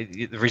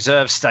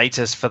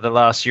status for the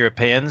last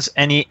Europeans.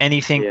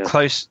 Anything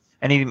close,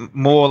 any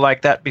more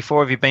like that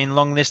before? Have you been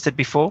long listed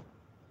before?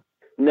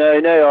 No.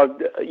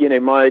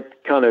 My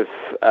kind of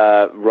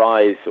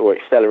rise or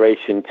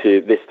acceleration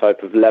to this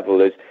type of level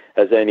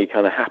has only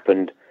kind of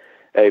happened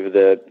over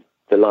the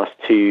last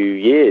 2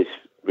 years.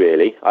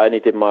 Really, I only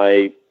did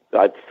my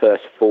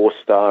first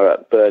 4-star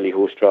at Burghley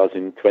Horse Trials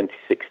in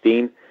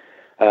 2016.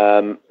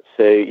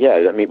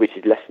 Which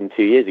is less than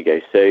 2 years ago.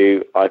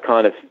 So I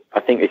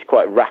think it's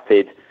quite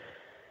rapid,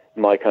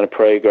 my kind of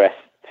progress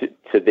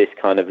to this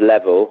kind of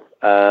level,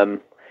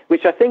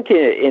 which I think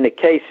in a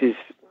case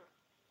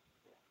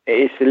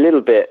it's a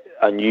little bit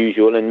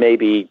unusual and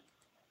maybe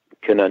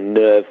can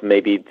unnerve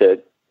maybe the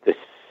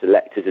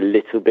selectors a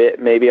little bit,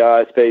 maybe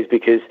I suppose,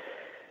 because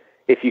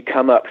if you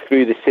come up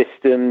through the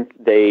system,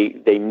 they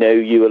know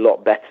you a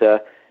lot better.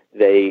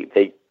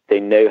 They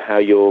know how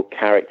your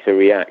character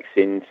reacts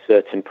in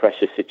certain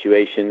pressure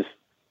situations,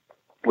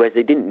 whereas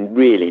they didn't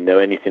really know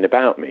anything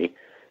about me.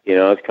 I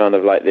was kind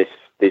of like this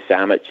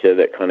amateur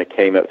that kind of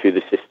came up through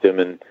the system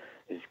and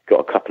has got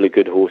a couple of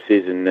good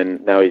horses, and then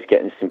now he's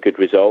getting some good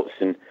results.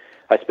 And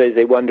I suppose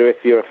they wonder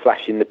if you're a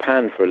flash in the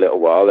pan for a little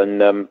while.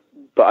 And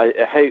but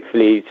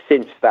hopefully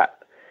since that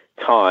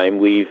time,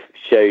 we've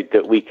showed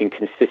that we can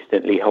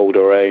consistently hold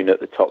our own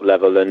at the top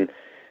level and,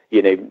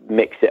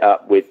 mix it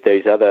up with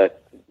those other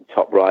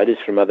top riders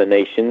from other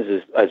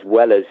nations as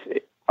well as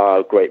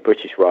our great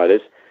British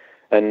riders.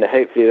 And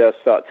hopefully they'll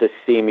start to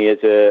see me as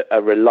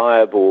a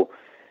reliable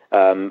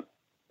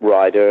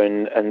rider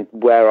and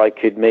where I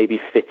could maybe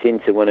fit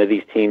into one of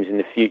these teams in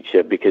the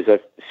future, because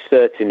I've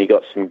certainly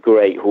got some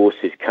great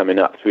horses coming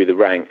up through the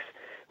ranks,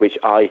 which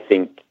I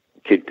think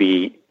could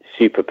be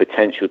super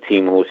potential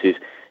team horses,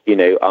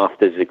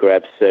 after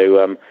Zagreb.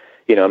 So,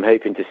 I'm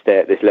hoping to stay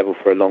at this level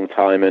for a long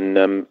time,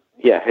 and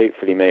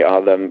hopefully, mate,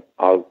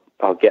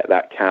 I'll get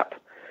that cap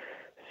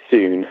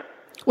soon.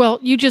 Well,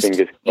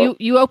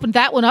 you opened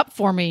that one up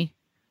for me,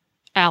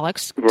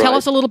 Alex. Right. Tell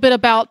us a little bit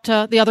about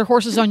the other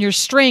horses on your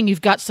string.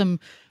 You've got some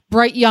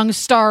bright young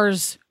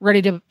stars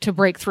ready to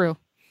break through.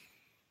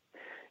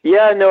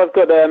 Yeah, no, I've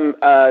got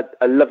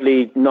a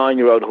lovely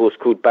 9-year-old horse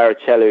called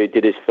Baracello who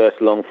did his first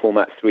long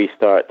format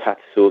 3-star at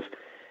Tattersalls.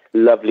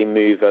 Lovely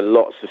mover,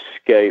 lots of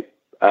scope,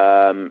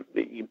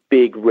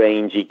 big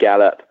rangy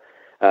gallop.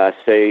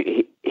 So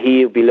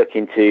he'll be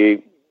looking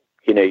to,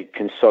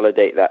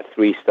 consolidate that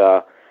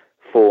 3-star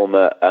form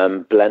at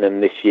Blenheim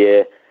this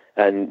year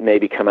and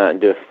maybe come out and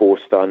do a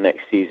 4-star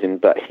next season.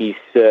 But he's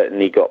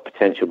certainly got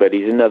potential. But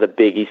he's another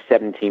big. He's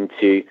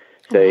 17-2,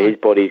 so his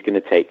body's going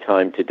to take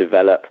time to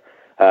develop.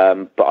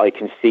 But I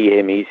can see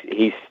him.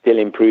 He's still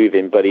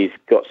improving, but he's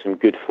got some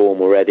good form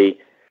already.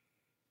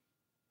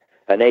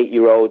 An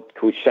 8-year-old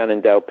called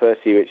Shenandoah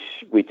Percy, which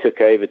we took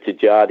over to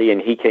Jardy,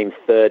 and he came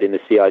third in the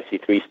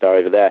CIC 3-star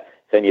over there.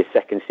 It's only a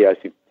second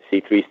CIC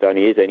 3-star, and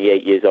he is only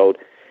 8 years old.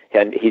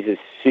 And he's a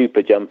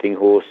super jumping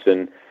horse,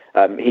 and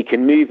he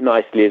can move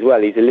nicely as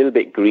well. He's a little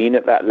bit green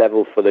at that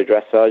level for the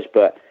dressage,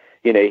 but,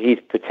 he's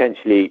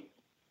potentially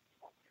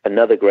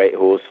another great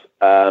horse.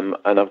 And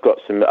I've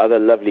got some other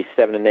lovely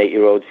 7 and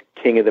 8-year-olds,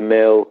 King of the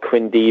Mill,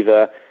 Queen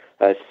Diva,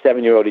 A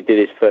 7-year-old who did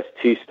his first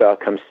 2-star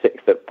comes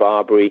 6th at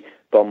Barbary,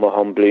 Bon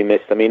Mahon, Blue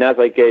Mist. I mean, as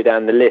I go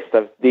down the list,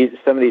 some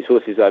of these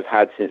horses I've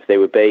had since they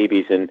were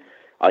babies, and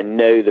I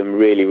know them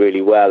really,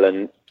 really well.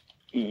 And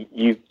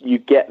you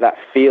get that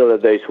feel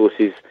of those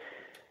horses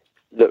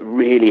that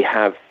really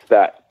have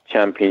that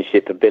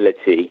championship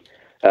ability.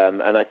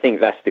 And I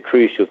think that's the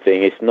crucial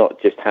thing. It's not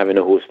just having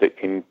a horse that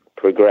can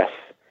progress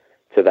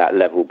to that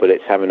level, but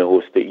it's having a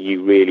horse that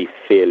you really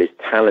feel is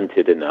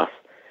talented enough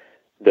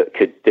that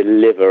could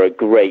deliver a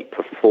great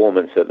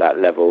performance at that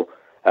level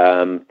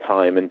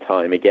time and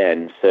time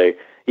again. So,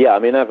 yeah, I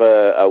mean, I have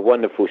a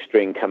wonderful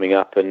string coming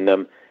up. And,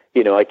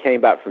 I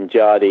came back from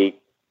Jardy.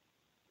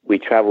 We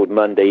travelled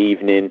Monday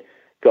evening,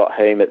 got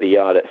home at the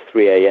yard at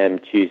 3 a.m.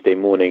 Tuesday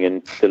morning,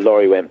 and the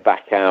lorry went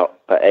back out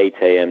at 8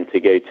 a.m. to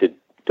go to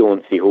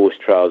Dauncey Horse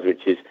Trials,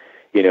 which is,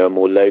 a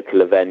more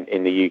local event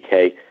in the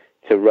UK,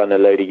 to run a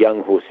load of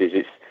young horses.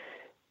 It's,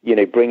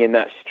 bringing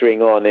that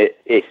string on,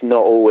 it's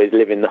not always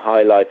living the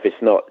high life.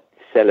 It's not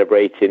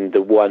celebrating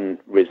the one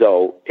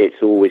result.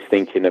 It's always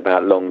thinking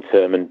about long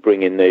term and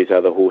bringing those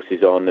other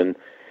horses on and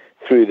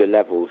through the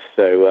levels.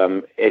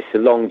 So it's a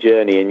long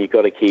journey, and you've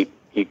got to keep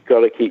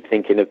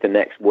thinking of the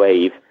next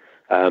wave,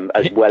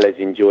 as well as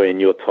enjoying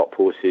your top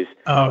horses.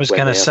 I was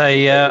going to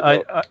say,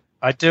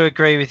 I do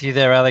agree with you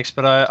there, Alex,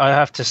 but I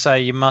have to say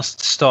you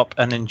must stop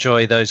and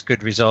enjoy those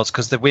good results,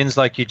 because the wins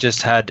like you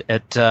just had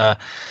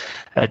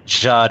at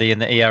Jardy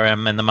and the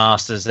ERM and the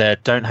Masters there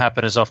don't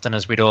happen as often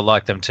as we'd all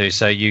like them to.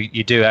 So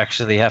you do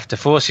actually have to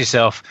force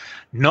yourself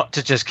not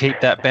to just keep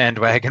that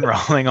bandwagon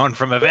rolling on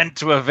from event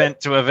to event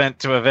to event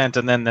to event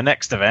and then the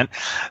next event,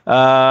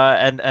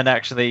 and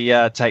actually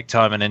take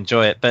time and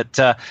enjoy it. But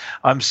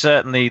I'm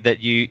certainly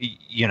that you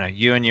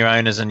and your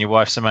owners and your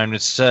wife Simone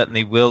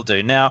certainly will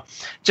do. Now,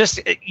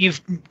 just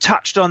you've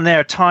touched on there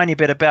a tiny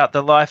bit about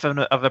the life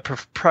of a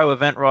pro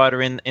event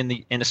rider in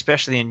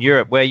especially in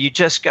Europe, where you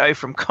just go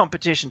from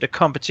competition to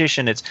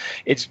competition.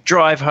 It's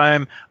drive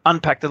home,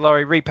 unpack the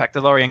lorry, repack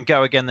the lorry, and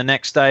go again the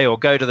next day, or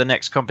go to the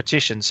next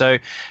competition. So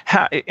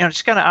I'm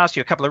just going to ask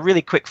you a couple of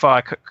really quick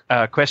fire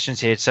questions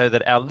here, so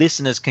that our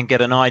listeners can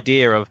get an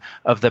idea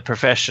of the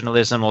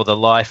professionalism or the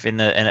life in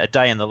a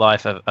day in the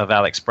life of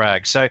Alex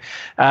Bragg. So,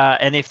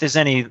 and if there's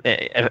any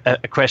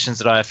questions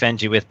that I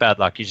offend you with, bad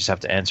luck. You just have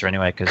to answer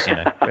anyway, because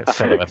we're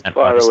fellow event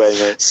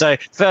riders. So,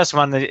 first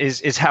one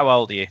is how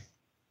old are you?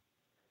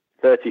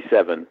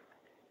 37.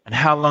 And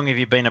how long have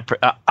you been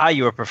are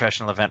you a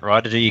professional event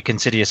rider? Do you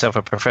consider yourself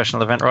a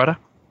professional event rider?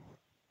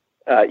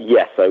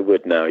 Yes, I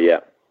would now, yeah.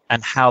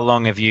 And how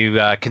long have you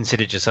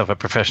considered yourself a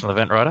professional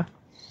event rider?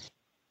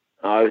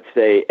 I would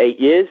say 8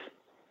 years.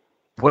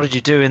 What did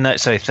you do in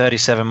that? So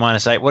 37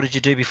 minus 8. What did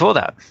you do before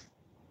that?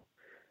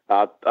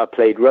 I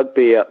played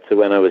rugby up to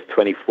when I was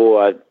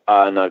 24,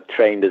 and I've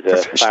trained as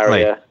a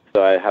farrier.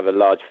 So I have a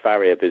large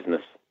farrier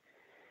business.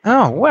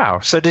 Oh, wow.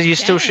 So do you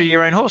still shoe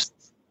your own horses?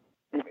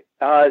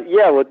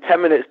 Yeah, well,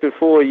 10 minutes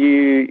before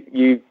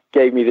you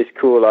gave me this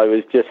call, I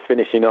was just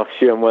finishing off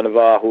shoeing one of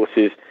our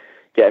horses,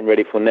 getting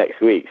ready for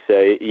next week.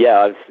 So,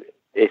 yeah,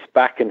 it's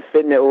back and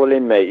fitting it all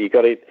in, mate. You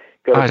got to.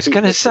 I was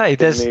going to say,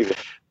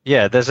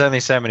 there's only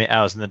so many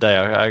hours in the day.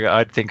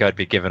 I'd think I'd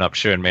be giving up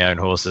shoeing my own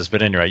horses.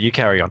 But anyway, you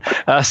carry on.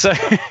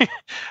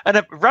 And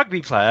a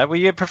rugby player, were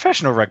you a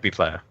professional rugby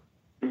player?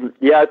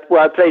 Yeah,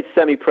 well, I played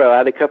semi-pro. I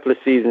had a couple of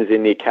seasons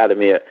in the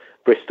academy at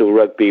Bristol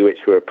Rugby, which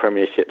were a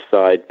Premiership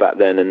side back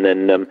then, and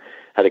then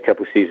had a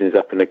couple of seasons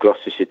up in the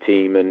Gloucestershire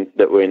team and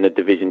that were in the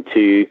Division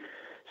 2.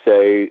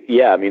 So,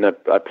 yeah, I mean,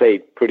 I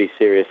played pretty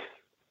serious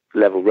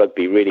level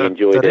rugby, really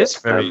enjoyed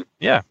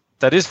it.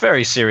 That is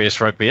very serious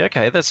rugby.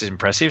 Okay, that's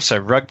impressive. So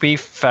rugby,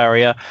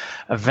 farrier,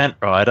 event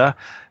rider,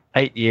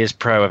 8 years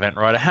pro event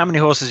rider. How many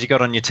horses you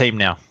got on your team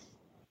now?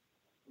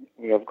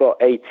 I've got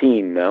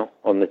 18 now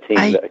on the team.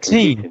 18? That are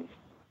competing.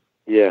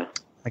 Yeah.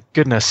 My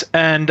goodness.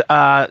 And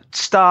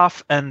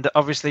staff, and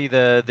obviously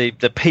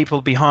the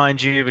people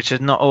behind you, which are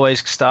not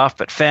always staff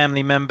but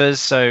family members.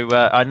 So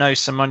I know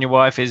Simone, your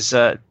wife, is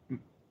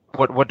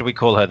what do we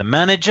call her? The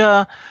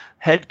manager,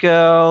 head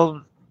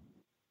girl,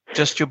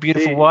 just your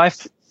beautiful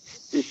wife?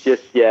 She's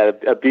just,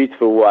 a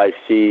beautiful wife.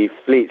 She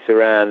fleets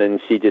around and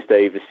she just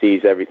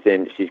oversees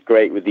everything. She's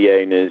great with the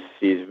owners.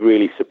 She's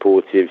really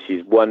supportive.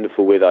 She's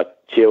wonderful with our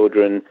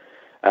children,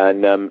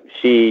 and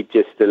she's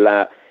just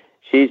there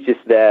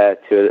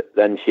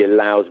and she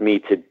allows me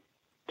to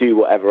do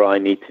whatever I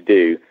need to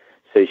do.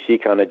 So she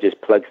kind of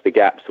just plugs the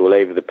gaps all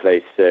over the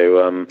place.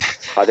 So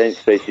I don't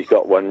suppose she's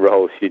got one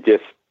role. She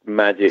just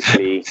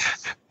magically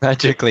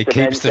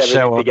keeps the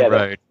show on the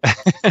road.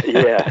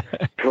 Yeah,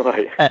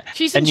 right.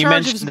 She's in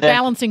charge of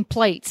balancing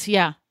plates.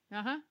 Yeah.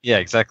 Uh-huh. Yeah,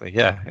 exactly.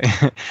 Yeah.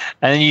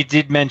 And you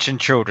did mention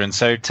children.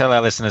 So tell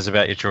our listeners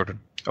about your children,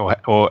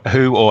 or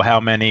who, or how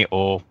many,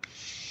 or.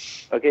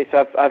 Okay,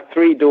 so I have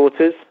 3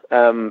 daughters.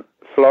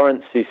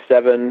 Florence, who's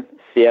 7,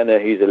 Sienna,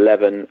 who's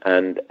 11,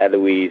 and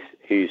Eloise,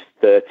 who's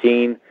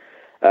 13.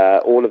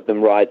 All of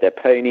them ride their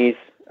ponies.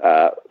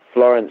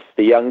 Florence,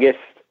 the youngest,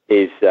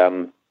 is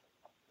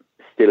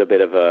still a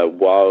bit of a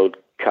wild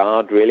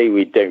card, really.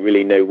 We don't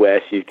really know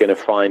where she's going to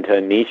find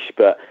her niche,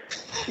 but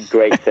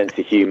great sense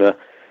of humor.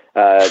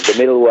 The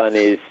middle one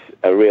is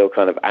a real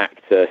kind of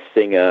actor,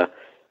 singer.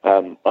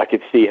 I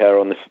could see her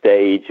on the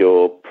stage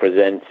or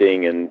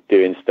presenting and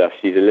doing stuff.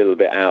 She's a little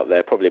bit out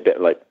there, probably a bit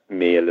like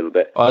me a little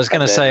bit. I was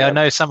going to say, I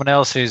know someone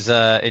else who's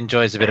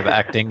enjoys a bit of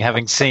acting,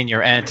 having seen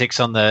your antics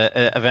on the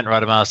Event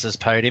Rider Masters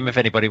podium, if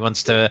anybody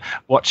wants to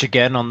watch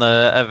again on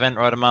the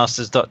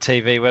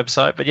eventridermasters.tv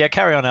website. But yeah,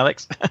 carry on,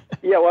 Alex.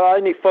 Yeah, well,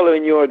 only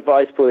following your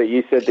advice, Paul, that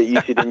you said that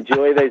you should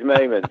enjoy those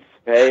moments.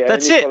 Hey?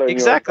 That's it,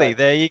 exactly.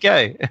 There you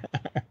go.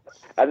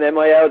 And then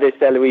my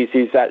eldest, Eloise,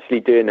 who's actually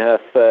doing her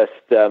first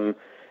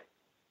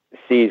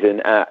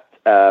season at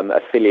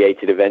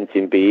affiliated event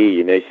in BE.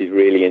 You know, she's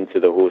really into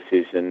the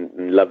horses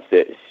and loves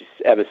it. She's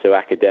ever so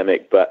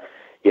academic, but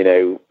you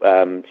know,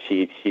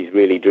 she's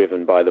really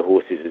driven by the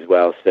horses as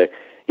well. So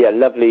yeah,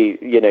 lovely.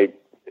 You know,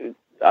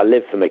 I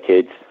live for my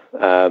kids,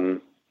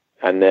 and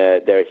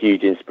they're a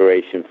huge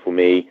inspiration for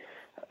me,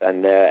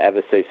 and they're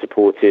ever so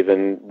supportive.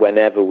 And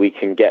whenever we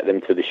can get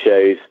them to the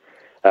shows,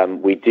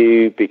 we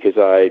do, because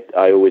I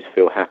always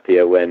feel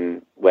happier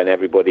when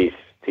everybody's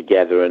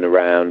together and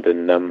around.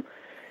 And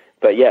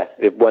but yeah,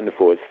 it's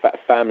wonderful.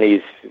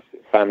 Families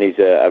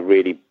are a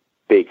really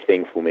big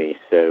thing for me.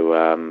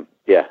 So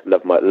yeah,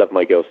 love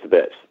my girls to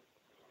bits.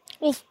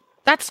 Well,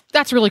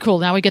 that's really cool.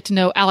 Now we get to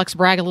know Alex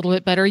Bragg a little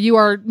bit better. You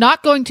are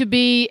not going to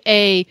be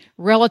a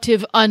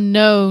relative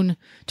unknown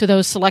to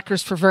those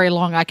selectors for very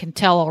long, I can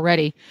tell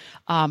already.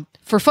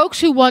 For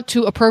folks who want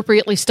to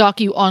appropriately stalk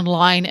you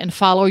online and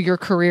follow your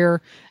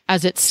career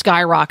as it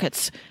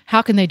skyrockets,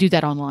 how can they do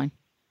that online?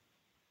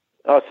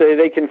 So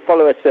they can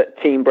follow us at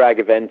Team Bragg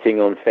Eventing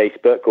on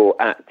Facebook or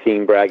at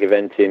Team Bragg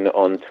Eventing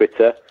on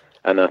Twitter.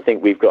 And I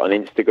think we've got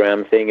an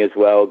Instagram thing as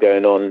well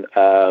going on.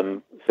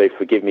 So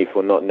forgive me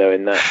for not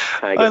knowing that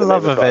tag. I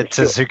love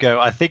eventers who go,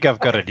 I think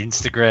I've got an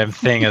Instagram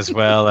thing as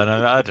well. And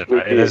I don't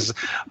know.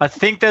 I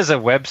think there's a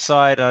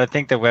website. I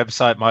think the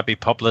website might be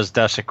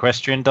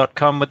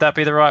poplars-equestrian.com. Would that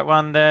be the right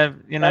one there?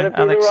 You know, that'd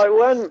be Alex? the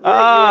right one.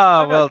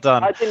 Ah, well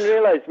done. I didn't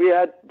realise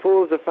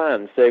Paul's a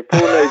fan. So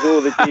Paul knows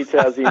all the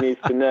details he needs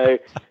to know.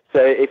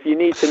 So if you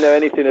need to know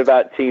anything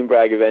about Team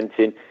Bragg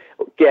Eventing,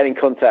 get in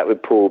contact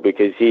with Paul,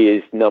 because he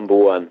is number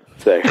one.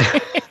 So.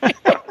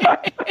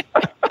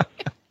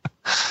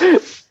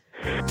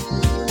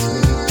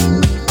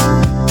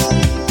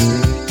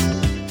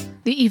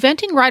 The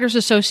Eventing Riders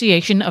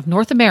Association of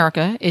North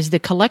America is the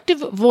collective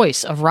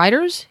voice of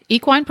riders,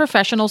 equine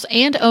professionals,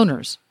 and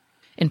owners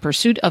in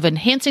pursuit of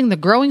enhancing the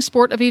growing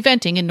sport of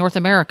eventing in North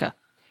America.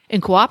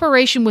 In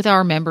cooperation with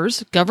our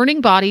members,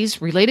 governing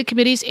bodies, related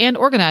committees, and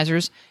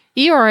organizers,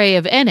 ERA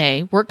of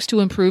NA works to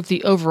improve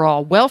the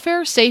overall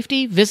welfare,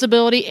 safety,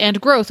 visibility, and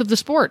growth of the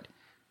sport.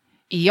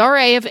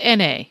 ERA of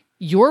NA,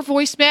 your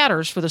voice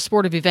matters for the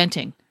sport of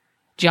eventing.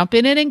 Jump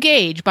in and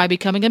engage by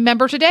becoming a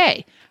member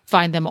today.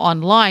 Find them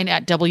online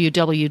at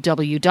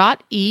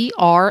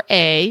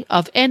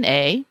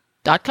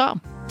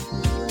www.eraofna.com.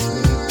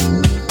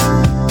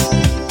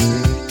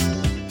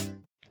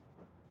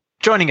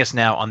 Joining us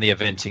now on the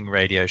Eventing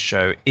Radio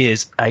Show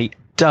is a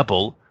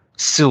double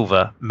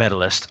silver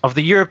medalist of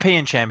the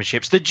European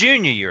Championships, the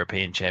Junior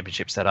European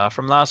Championships that are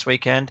from last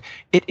weekend.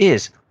 It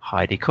is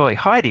Heidi Coy.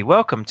 Heidi,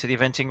 welcome to the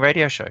Eventing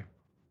Radio Show.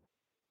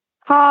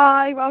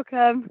 Hi,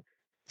 welcome.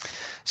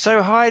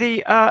 So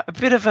Heidi, a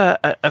bit of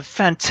a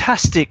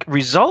fantastic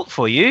result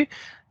for you.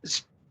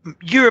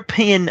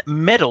 European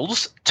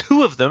medals,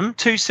 two of them,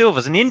 two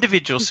silvers, an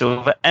individual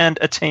silver and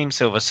a team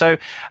silver. So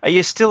are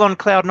you still on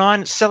cloud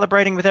nine,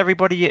 celebrating with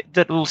everybody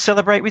that will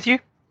celebrate with you?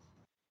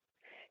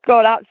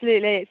 God,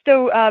 absolutely. It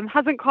still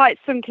hasn't quite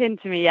sunk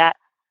into me yet.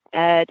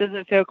 It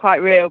doesn't feel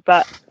quite real,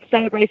 but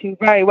celebrating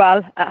very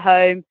well at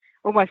home.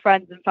 All my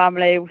friends and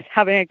family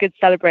having a good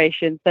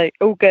celebration, so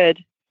all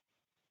good.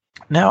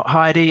 Now,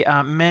 Heidi,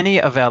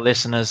 many of our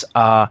listeners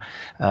are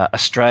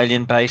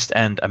Australian-based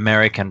and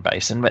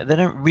American-based, and they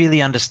don't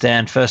really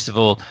understand, first of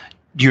all,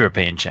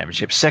 European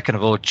Championships, second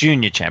of all,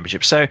 Junior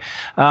Championships. So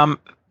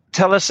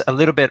tell us a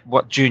little bit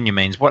what Junior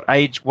means. What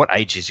age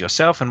is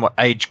yourself, and what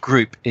age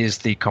group is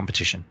the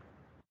competition?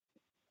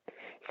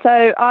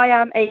 So I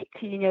am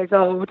 18 years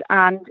old,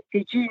 and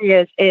the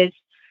juniors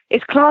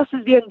it's classed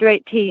as the under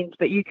 18s,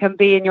 but you can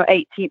be in your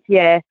 18th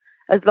year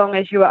as long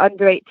as you are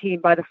under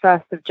 18 by the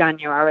 1st of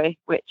January,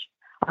 which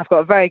I've got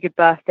a very good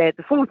birthday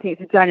the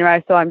 14th of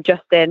January, so I'm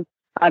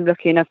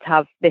lucky enough to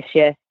have this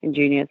year in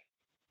juniors.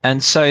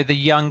 And so the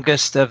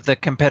youngest of the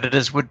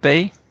competitors would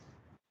be?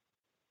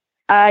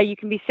 You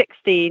can be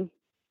 16.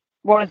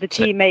 One of the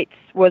teammates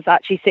was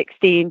actually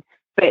 16,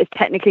 but it's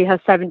technically her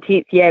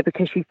 17th year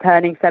because she's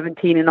turning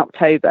 17 in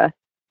October.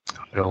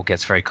 It all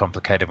gets very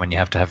complicated when you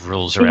have to have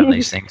rules around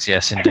these things.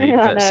 Yes, indeed.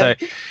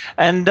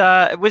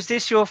 Was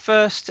this your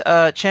first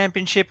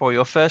championship or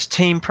your first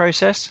team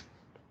process?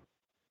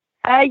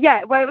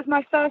 Yeah, well, it was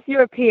my first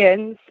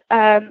Europeans,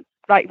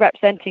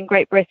 representing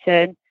Great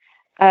Britain.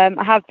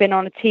 I have been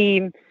on a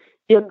team,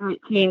 the under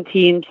 18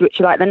 teams, which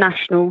are like the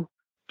national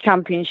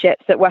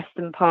championships at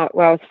Weston Park,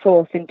 where I was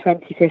fourth in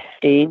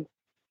 2015.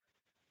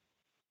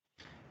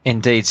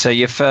 Indeed. So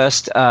your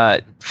first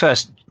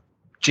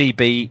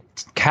GB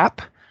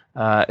cap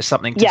is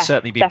something to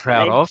certainly be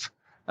proud of.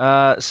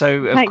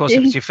 So of course,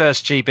 if it's your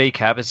first GB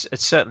cap, it's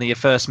certainly your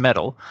first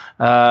medal,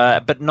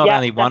 but not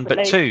only one,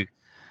 but two.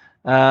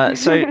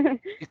 So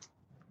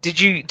did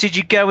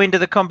you go into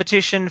the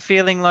competition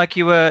feeling like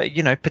you were,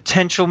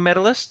 potential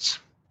medalists?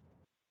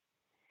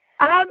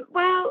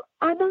 Well,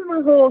 I know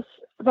my horse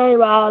very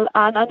well,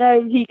 and I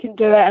know he can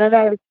do it, and I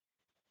know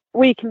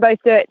we can both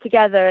do it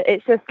together.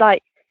 It's just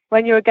like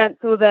when you're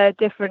against all the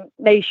different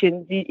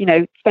nations,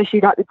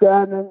 especially like the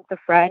Germans, the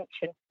French,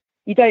 and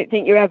you don't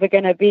think you're ever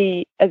going to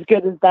be as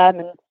good as them,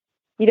 and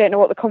you don't know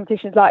what the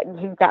competition's like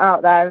until you get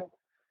out there. And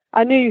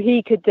I knew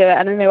he could do it,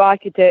 and I knew I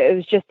could do it. It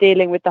was just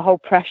dealing with the whole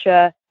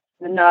pressure,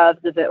 the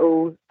nerves of it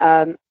all.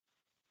 So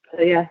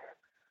yeah.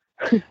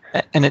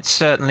 And it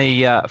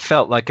certainly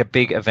felt like a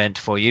big event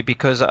for you,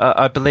 because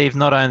I believe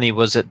not only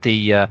was it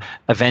the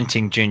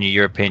eventing Junior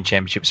European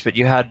Championships, but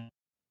you had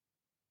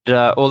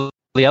all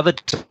the other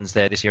disciplines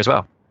there this year as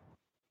well.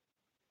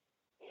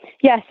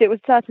 Yes, it was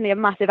certainly a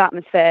massive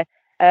atmosphere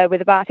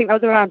with I think there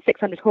was around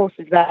 600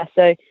 horses there.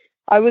 So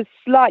I was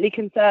slightly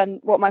concerned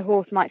what my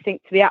horse might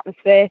think to the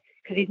atmosphere,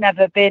 because he's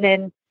never been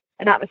in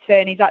an atmosphere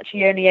and he's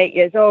actually only 8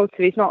 years old,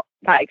 so he's not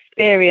that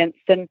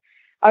experienced. And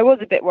I was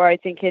a bit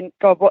worried, thinking,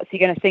 God, what's he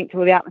going to think to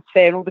all the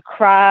atmosphere and all the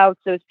crowds?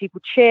 There was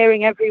people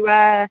cheering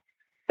everywhere.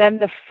 Then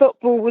the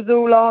football was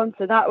all on,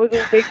 so that was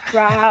all big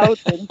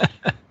crowds. And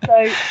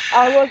so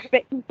I was a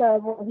bit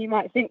concerned what he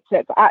might think to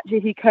it, but actually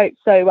he coped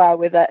so well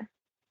with it.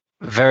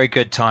 Very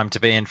good time to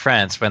be in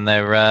France when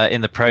they're in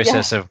the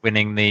process of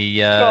winning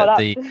the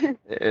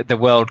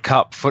World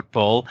Cup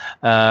football,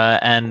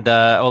 and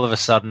all of a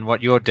sudden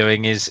what you're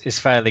doing is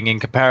failing in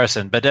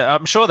comparison. But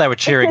I'm sure they were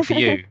cheering for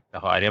you,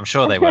 Heidi. I'm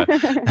sure they were.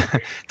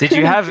 Did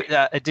you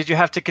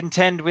have to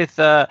contend with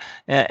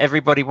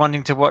everybody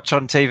wanting to watch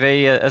on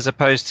TV as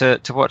opposed to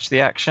watch the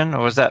action,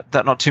 or was that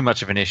not too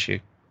much of an issue?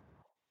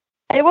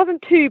 It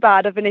wasn't too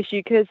bad of an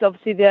issue, because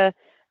obviously the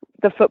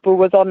football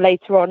was on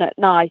later on at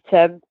night.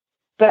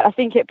 But I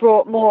think it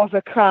brought more of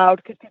a crowd,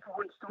 because people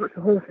wanted to watch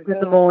the horses in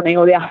the morning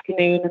or the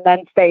afternoon and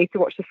then stay to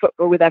watch the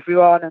football with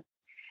everyone. And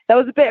there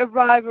was a bit of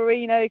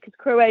rivalry, because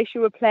Croatia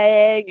were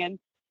playing and,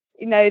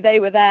 they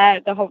were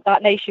there.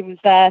 That nation was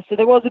there. So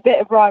there was a bit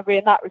of rivalry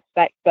in that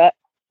respect. But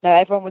no,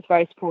 everyone was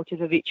very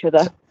supportive of each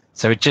other.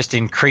 So it just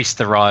increased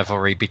the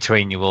rivalry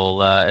between you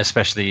all,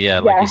 especially,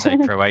 like you say,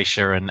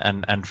 Croatia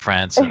and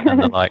France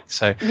and the like.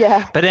 So,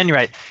 yeah. But at any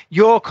rate,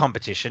 your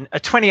competition,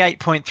 a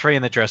 28.3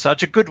 in the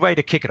dressage, a good way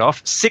to kick it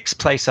off, 6th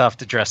place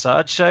after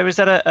dressage. So is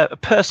that a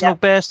personal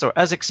best or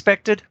as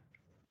expected?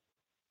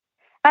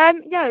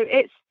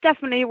 It's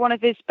definitely one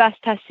of his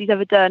best tests he's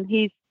ever done.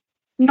 He's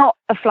not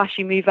a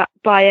flashy mover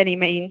by any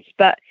means,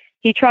 but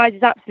he tried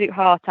his absolute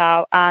heart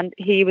out, and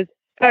he was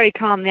very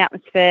calm in the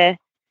atmosphere.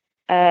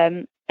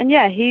 And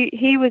yeah,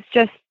 he was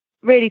just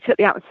really took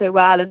the atmosphere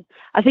well, and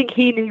I think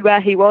he knew where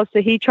he was,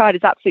 so he tried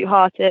his absolute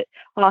heart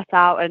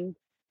out, and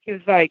he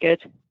was very good.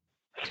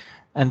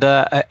 And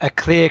a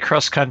clear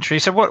cross country.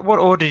 So what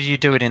order did you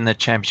do it in the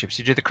championships?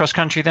 You do the cross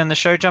country, then the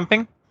show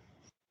jumping?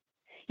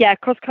 Yeah,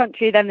 cross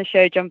country, then the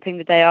show jumping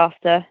the day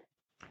after.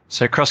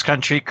 So cross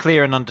country,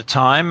 clear and under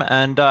time.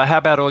 And how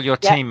about all your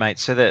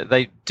teammates? So that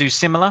they do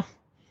similar?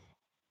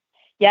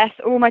 Yes,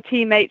 all my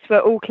teammates were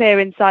all clear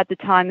inside the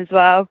time as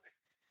well.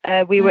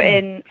 We were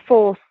in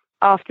 4th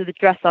after the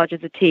dressage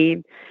as a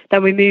team.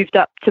 Then we moved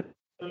up to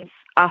bronze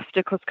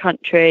after cross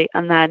country,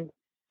 and then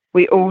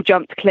we all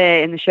jumped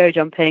clear in the show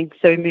jumping.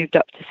 So we moved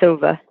up to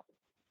silver.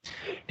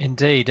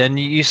 Indeed, and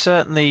you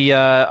certainly,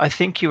 I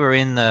think you were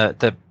in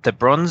the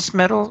bronze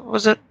medal,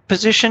 was it,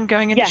 position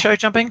going into show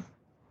jumping?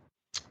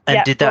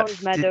 And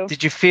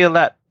did you feel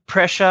that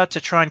pressure to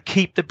try and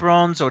keep the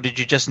bronze, or did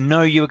you just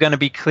know you were going to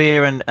be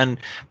clear and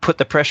put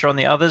the pressure on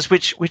the others?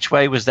 Which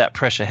way was that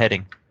pressure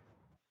heading?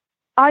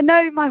 I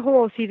know my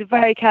horse, he's a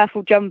very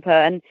careful jumper,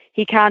 and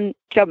he can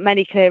jump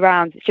many clear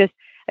rounds. It's just,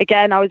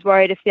 again, I was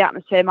worried if the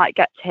atmosphere might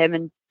get to him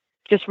and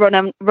just run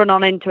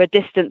on into a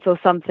distance or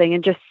something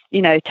and just,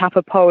 tap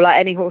a pole like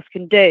any horse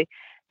can do.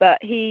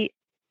 But he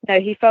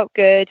felt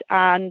good,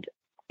 and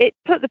it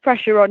put the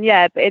pressure on,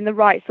 but in the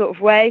right sort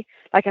of way.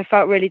 Like, I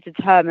felt really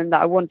determined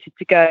that I wanted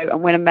to go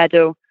and win a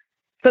medal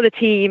for the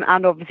team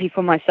and obviously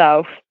for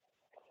myself.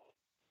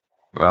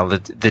 Well,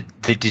 the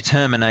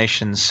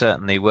determination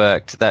certainly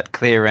worked. That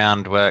clear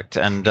round worked,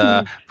 and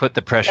put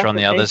the pressure on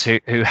the others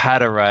who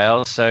had a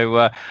rail.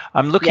 So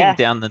I'm looking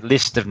down the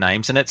list of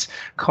names, and it's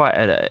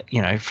quite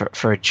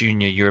for a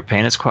junior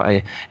European, it's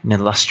quite an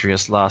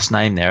illustrious last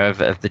name there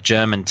of the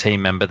German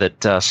team member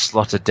that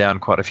slotted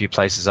down quite a few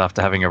places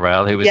after having a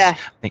rail. Who was I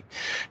think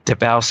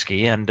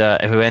Dabowski, and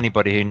who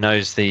anybody who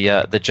knows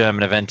the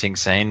German eventing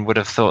scene would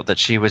have thought that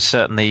she was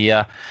certainly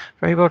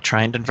very well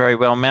trained and very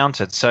well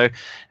mounted. So.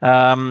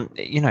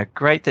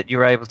 Great that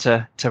you're able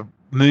to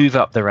move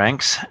up the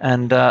ranks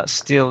and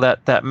steal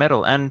that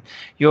medal. And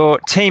your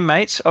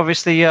teammates,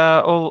 obviously,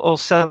 all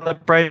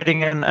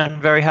celebrating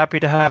and very happy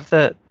to have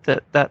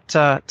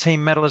that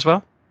team medal as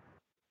well.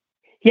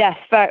 Yes,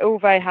 all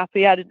very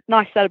happy. I had a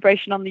nice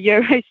celebration on the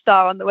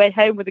Eurostar on the way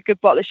home with a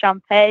good bottle of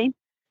champagne.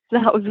 So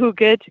that was all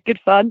good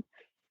fun.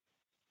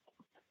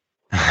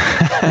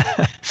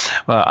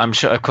 Well, I'm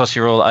sure, of course,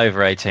 you're all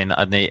over 18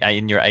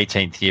 in your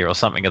 18th year or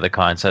something of the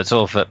kind, so it's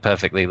all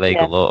perfectly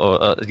legal.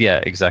 Yeah. Or yeah,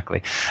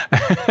 exactly.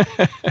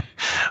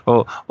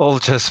 all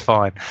just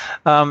fine.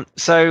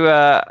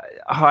 So,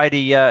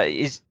 Heidi,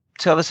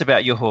 tell us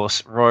about your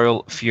horse,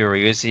 Royal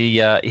Fury. Is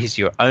he's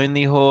your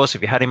only horse?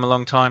 Have you had him a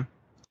long time?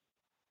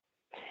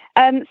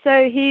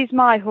 So he's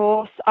my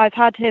horse. I've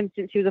had him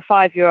since he was a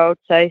 5-year-old,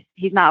 so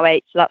he's now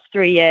 8, so that's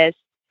 3 years.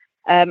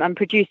 And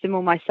produced him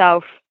all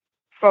myself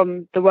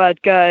from the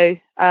word go,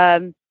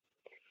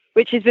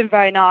 which has been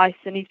very nice,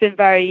 and he's been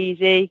very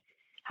easy.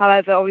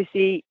 However,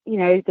 obviously,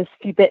 there's a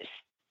few bits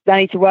that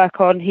I need to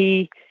work on.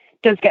 He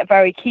does get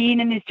very keen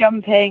in his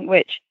jumping,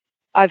 which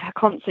I've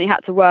constantly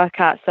had to work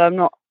at, so I'm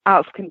not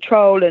out of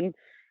control and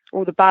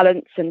all the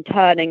balance and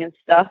turning and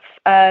stuff.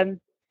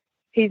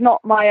 He's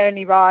not my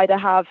only ride. I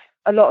have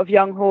a lot of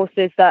young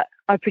horses that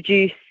I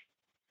produce,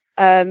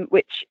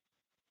 which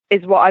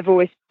is what I've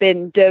always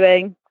been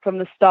doing from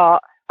the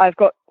start.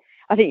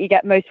 I think you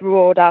get most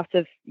reward out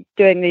of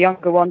doing the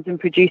younger ones and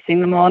producing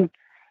them on.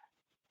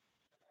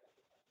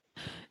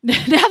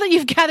 Now that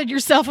you've gathered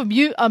yourself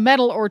a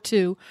medal or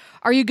two,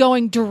 are you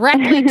going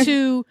directly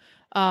to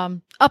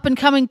up and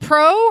coming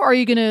pro? Or are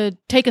you going to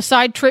take a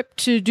side trip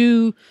to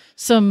do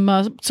some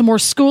more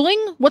schooling?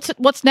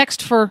 What's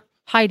next for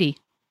Heidi?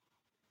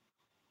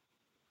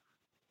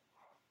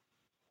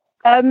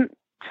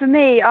 For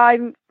me,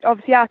 I'm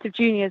obviously out of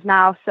juniors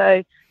now, so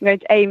I'm going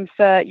to aim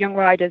for young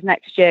riders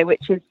next year,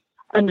 which is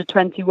under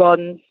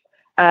 21s,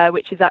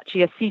 which is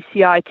actually a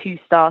CCI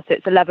 2-star, so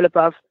it's a level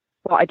above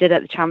what I did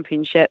at the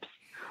championships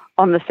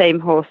on the same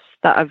horse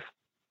that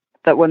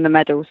won the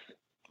medals.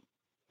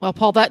 Well,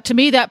 Paul,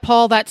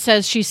 that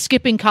says she's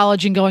skipping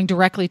college and going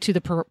directly to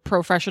the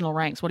professional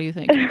ranks. What do you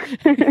think?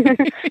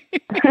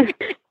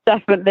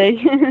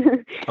 Definitely.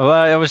 Well,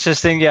 I was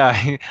just thinking. Yeah,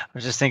 I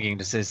was just thinking.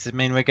 Does this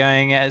mean we're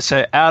going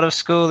so out of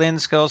school, in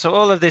school? So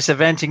all of this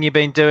eventing you've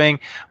been doing.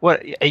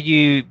 What are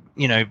you?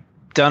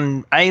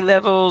 Done A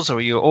levels, or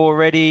are you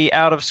already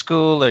out of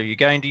school? Are you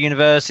going to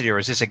university, or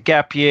is this a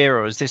gap year,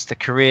 or is this the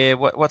career?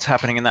 What's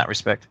happening in that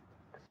respect?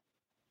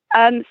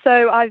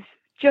 So I've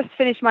just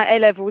finished my A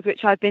levels,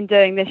 which I've been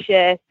doing this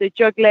year. So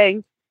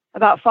juggling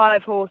about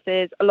 5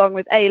 horses along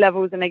with A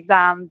levels and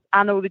exams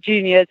and all the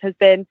juniors has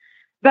been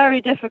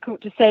very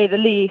difficult to say the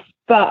least,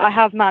 but I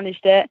have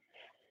managed it.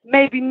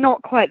 Maybe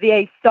not quite the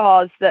A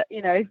stars that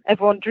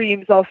everyone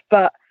dreams of,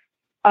 but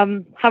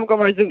haven't got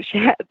my results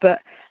yet, but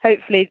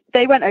hopefully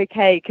they went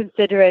okay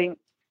considering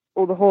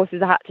all the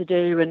horses I had to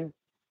do and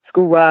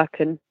schoolwork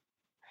and.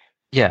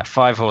 Yeah,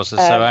 5 horses.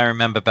 So I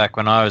remember back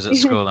when I was at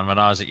school and when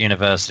I was at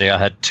university, I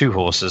had 2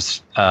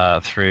 horses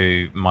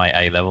through my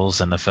A levels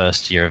in the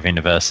first year of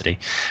university,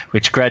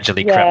 which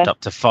gradually crept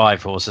up to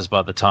 5 horses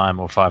by the time,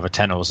 or 5 or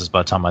 10 horses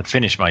by the time I'd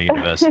finished my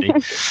university.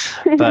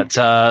 But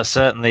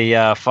certainly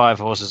 5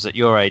 horses at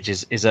your age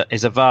is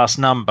a vast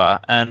number,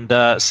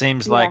 and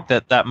seems like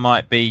that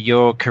might be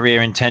your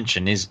career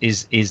intention. Is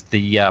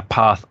the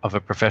path of a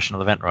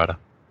professional event rider?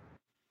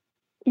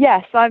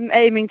 Yes, I'm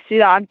aiming to do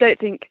that. I don't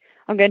think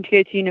I'm going to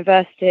go to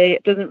university.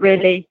 It doesn't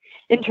really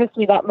interest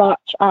me that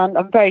much, and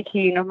I'm very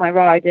keen on my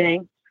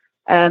riding.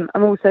 I'm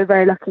also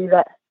very lucky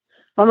that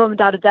my mum and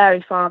dad are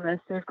dairy farmers,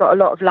 so we've got a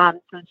lot of land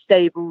and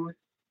stables,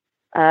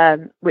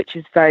 which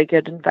is very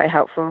good and very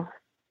helpful.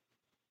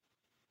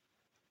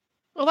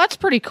 Well, that's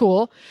pretty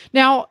cool.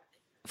 Now,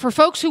 for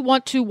folks who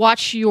want to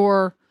watch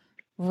your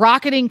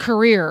rocketing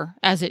career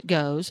as it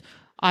goes,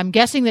 I'm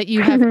guessing that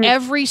you have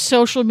every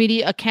social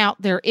media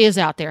account there is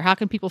out there. How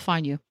can people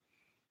find you?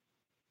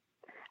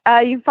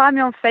 You can find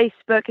me on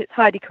Facebook. It's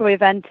Heidi Coy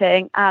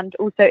Eventing, and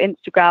also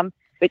Instagram,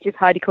 which is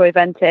Heidi Coy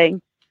Eventing.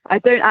 I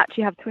don't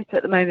actually have Twitter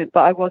at the moment,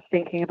 but I was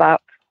thinking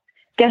about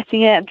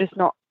getting it.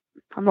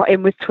 I'm not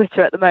in with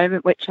Twitter at the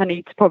moment, which I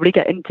need to probably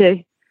get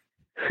into.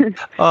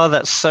 Oh,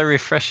 that's so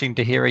refreshing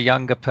to hear a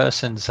younger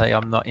person say,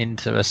 I'm not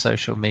into a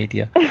social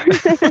media.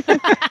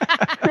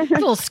 It's a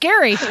little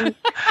scary.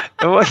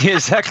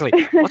 Exactly.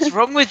 What's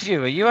wrong with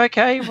you? Are you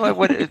okay?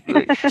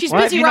 She's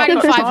busy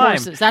riding 5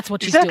 horses. That's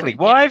what she's doing. Exactly.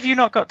 Why have you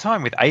not got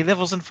time with A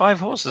levels and 5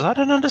 horses? I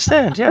don't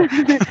understand. Yeah.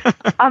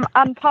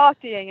 I'm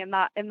partying in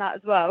that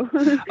as well.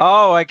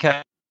 Oh,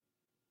 okay.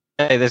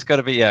 Hey, there's got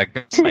to be a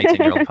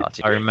 18-year-old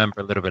party. I remember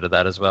a little bit of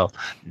that as well.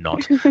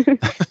 Not.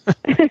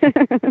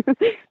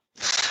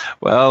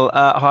 Well,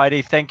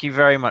 Heidi, thank you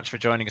very much for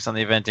joining us on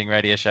the Eventing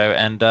Radio Show,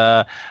 and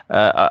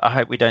I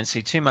hope we don't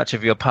see too much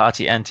of your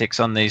party antics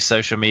on these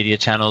social media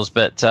channels,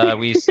 but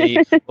we see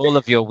all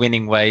of your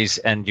winning ways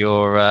and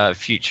your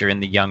future in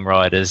the Young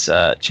Riders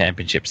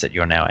Championships that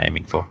you're now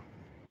aiming for.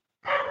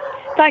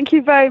 Thank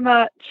you very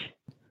much.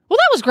 Well,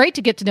 that was great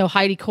to get to know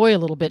Heidi Coy a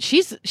little bit.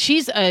 She's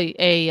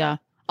a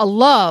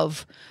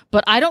love,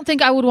 but I don't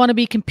think I would want to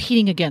be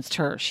competing against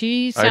her.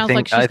 She sounds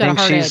like she's got a hard edge.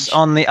 I think she's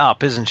on the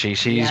up, isn't she?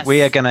 Yes.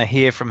 We are going to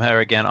hear from her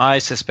again. I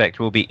suspect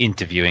we'll be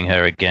interviewing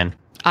her again.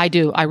 I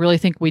do. I really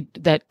think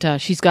that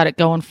she's got it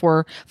going for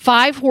her.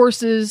 5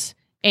 horses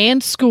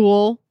and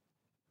school.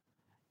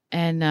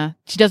 And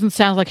she doesn't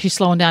sound like she's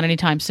slowing down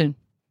anytime soon.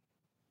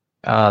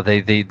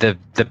 The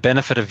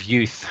benefit of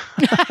youth.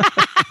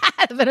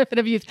 The benefit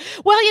of youth.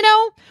 Well,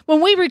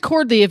 when we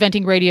record the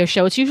Eventing Radio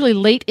Show, it's usually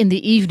late in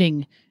the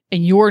evening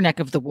in your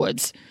neck of the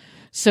woods.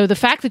 So the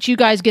fact that you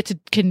guys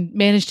can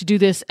manage to do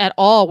this at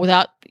all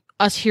without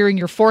us hearing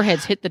your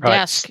foreheads hit the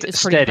desk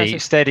is pretty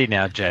impressive. Steady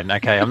now, Jen.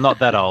 Okay, I'm not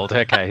that old.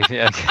 Okay.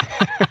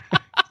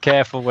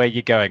 Careful where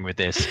you're going with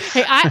this.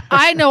 Hey,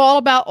 I know all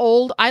about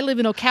old. I live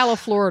in Ocala,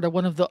 Florida,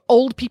 one of the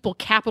old people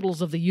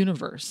capitals of the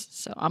universe.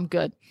 So I'm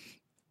good.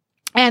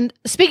 And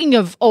speaking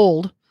of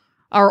old,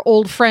 our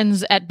old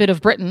friends at Bit of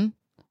Britain,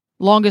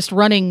 longest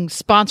running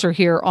sponsor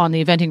here on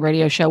the Eventing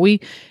Radio Show, we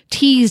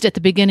teased at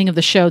the beginning of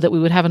the show that we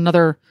would have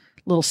another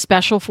little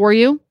special for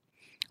you.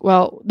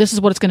 Well, this is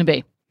what it's going to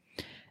be.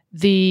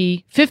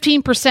 The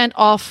 15%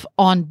 off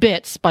on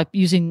bits by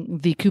using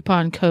the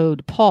coupon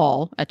code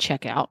Paul at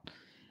checkout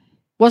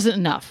wasn't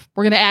enough.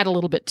 We're going to add a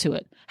little bit to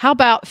it. How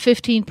about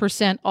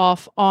 15%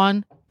 off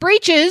on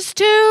breeches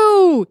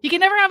too? You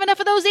can never have enough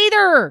of those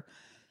either.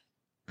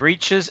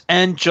 Breeches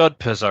and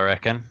jodhpurs, I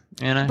reckon.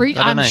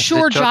 I'm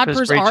sure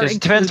jodhpurs are included.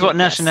 Depends what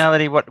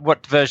nationality,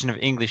 what version of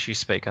English you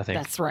speak, I think.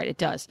 That's right, it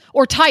does.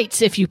 Or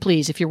tights, if you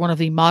please, if you're one of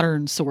the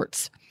modern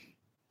sorts.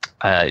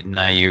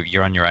 No,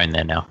 you're on your own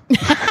there now.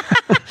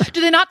 Do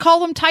they not call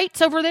them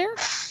tights over there?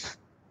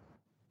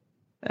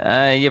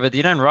 Yeah, but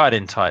you don't ride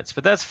in tights.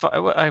 But that's fine.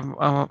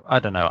 I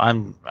don't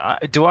know.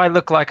 Do I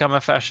look like I'm a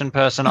fashion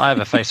person? I have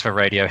a face for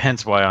radio,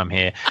 hence why I'm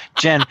here.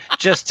 Jen,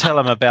 just tell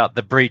them about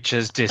the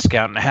breeches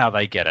discount and how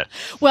they get it.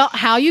 Well,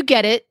 how you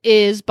get it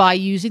is by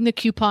using the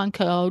coupon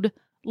code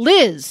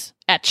Liz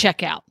at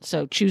checkout.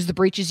 So choose the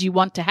breeches you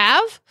want to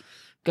have.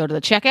 Go to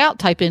the checkout,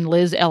 type in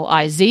Liz,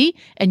 L-I-Z,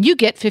 and you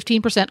get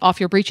 15% off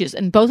your breeches.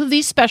 And both of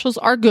these specials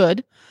are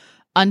good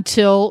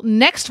until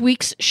next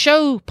week's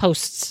show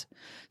posts.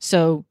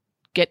 So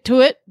get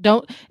to it.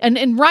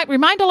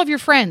 Remind all of your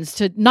friends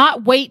to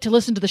not wait to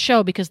listen to the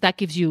show because that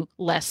gives you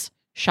less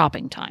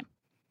shopping time.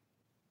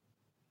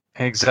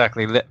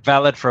 Exactly.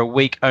 Valid for a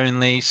week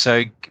only.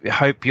 So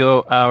hope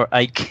you are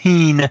a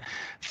keen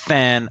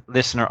fan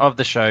listener of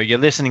the show. You're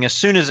listening as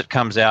soon as it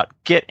comes out.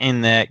 Get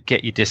in there.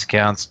 Get your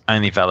discounts.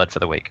 Only valid for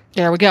the week.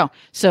 There we go.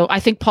 So I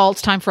think, Paul,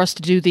 it's time for us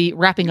to do the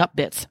wrapping up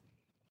bits.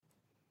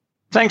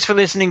 Thanks for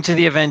listening to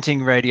the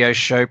Eventing Radio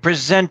Show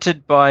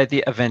presented by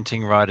the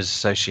Eventing Writers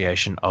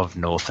Association of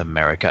North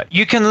America.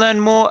 You can learn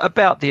more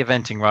about the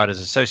Eventing Writers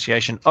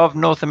Association of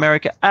North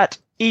America at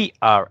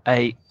eraofna.com.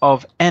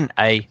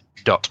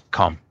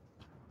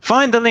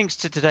 Find the links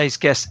to today's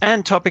guests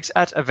and topics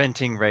at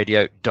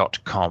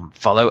eventingradio.com.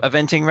 Follow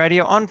Eventing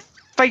Radio on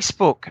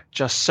Facebook.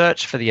 Just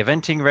search for the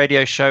Eventing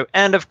Radio Show.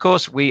 And, of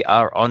course, we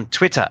are on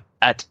Twitter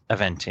at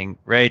Eventing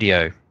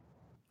Radio.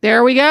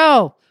 There we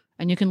go.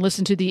 And you can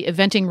listen to the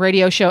Eventing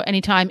Radio Show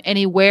anytime,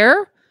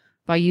 anywhere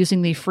by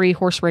using the free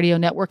Horse Radio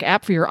Network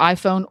app for your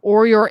iPhone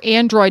or your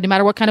Android. No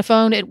matter what kind of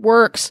phone, it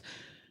works.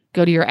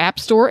 Go to your app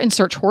store and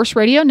search Horse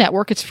Radio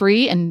Network. It's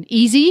free and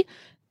easy,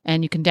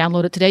 and you can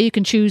download it today. You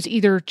can choose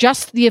either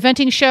just the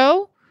Eventing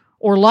Show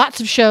or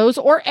lots of shows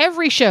or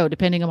every show,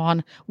 depending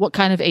on what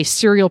kind of a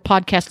serial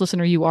podcast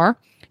listener you are.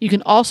 You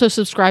can also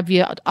subscribe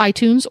via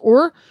iTunes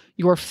or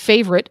your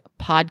favorite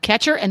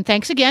podcatcher. And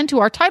thanks again to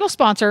our title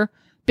sponsor,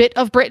 Bit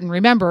of Britain.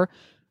 Remember,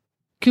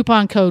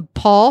 coupon code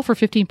Paul for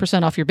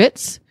 15% off your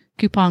bits.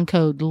 Coupon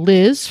code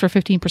Liz for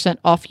 15%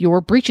 off your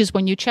breeches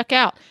when you check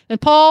out.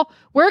 And Paul,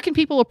 where can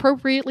people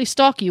appropriately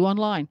stalk you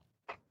online?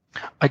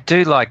 I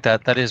do like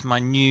that. That is my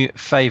new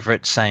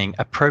favorite saying,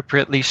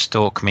 appropriately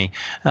stalk me.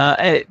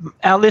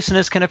 Our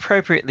listeners can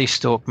appropriately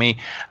stalk me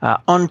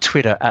on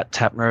Twitter at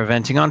Tapner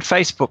Eventing, on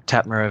Facebook,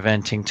 Tapner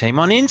Eventing Team,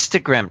 on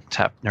Instagram,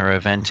 Tapner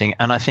Eventing,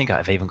 and I think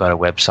I've even got a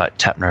website,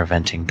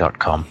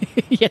 tapnereventing.com.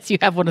 Yes, you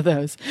have one of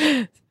those.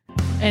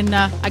 And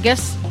I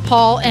guess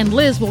Paul and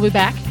Liz will be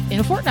back in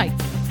a fortnight.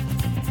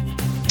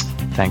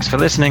 Thanks for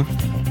listening.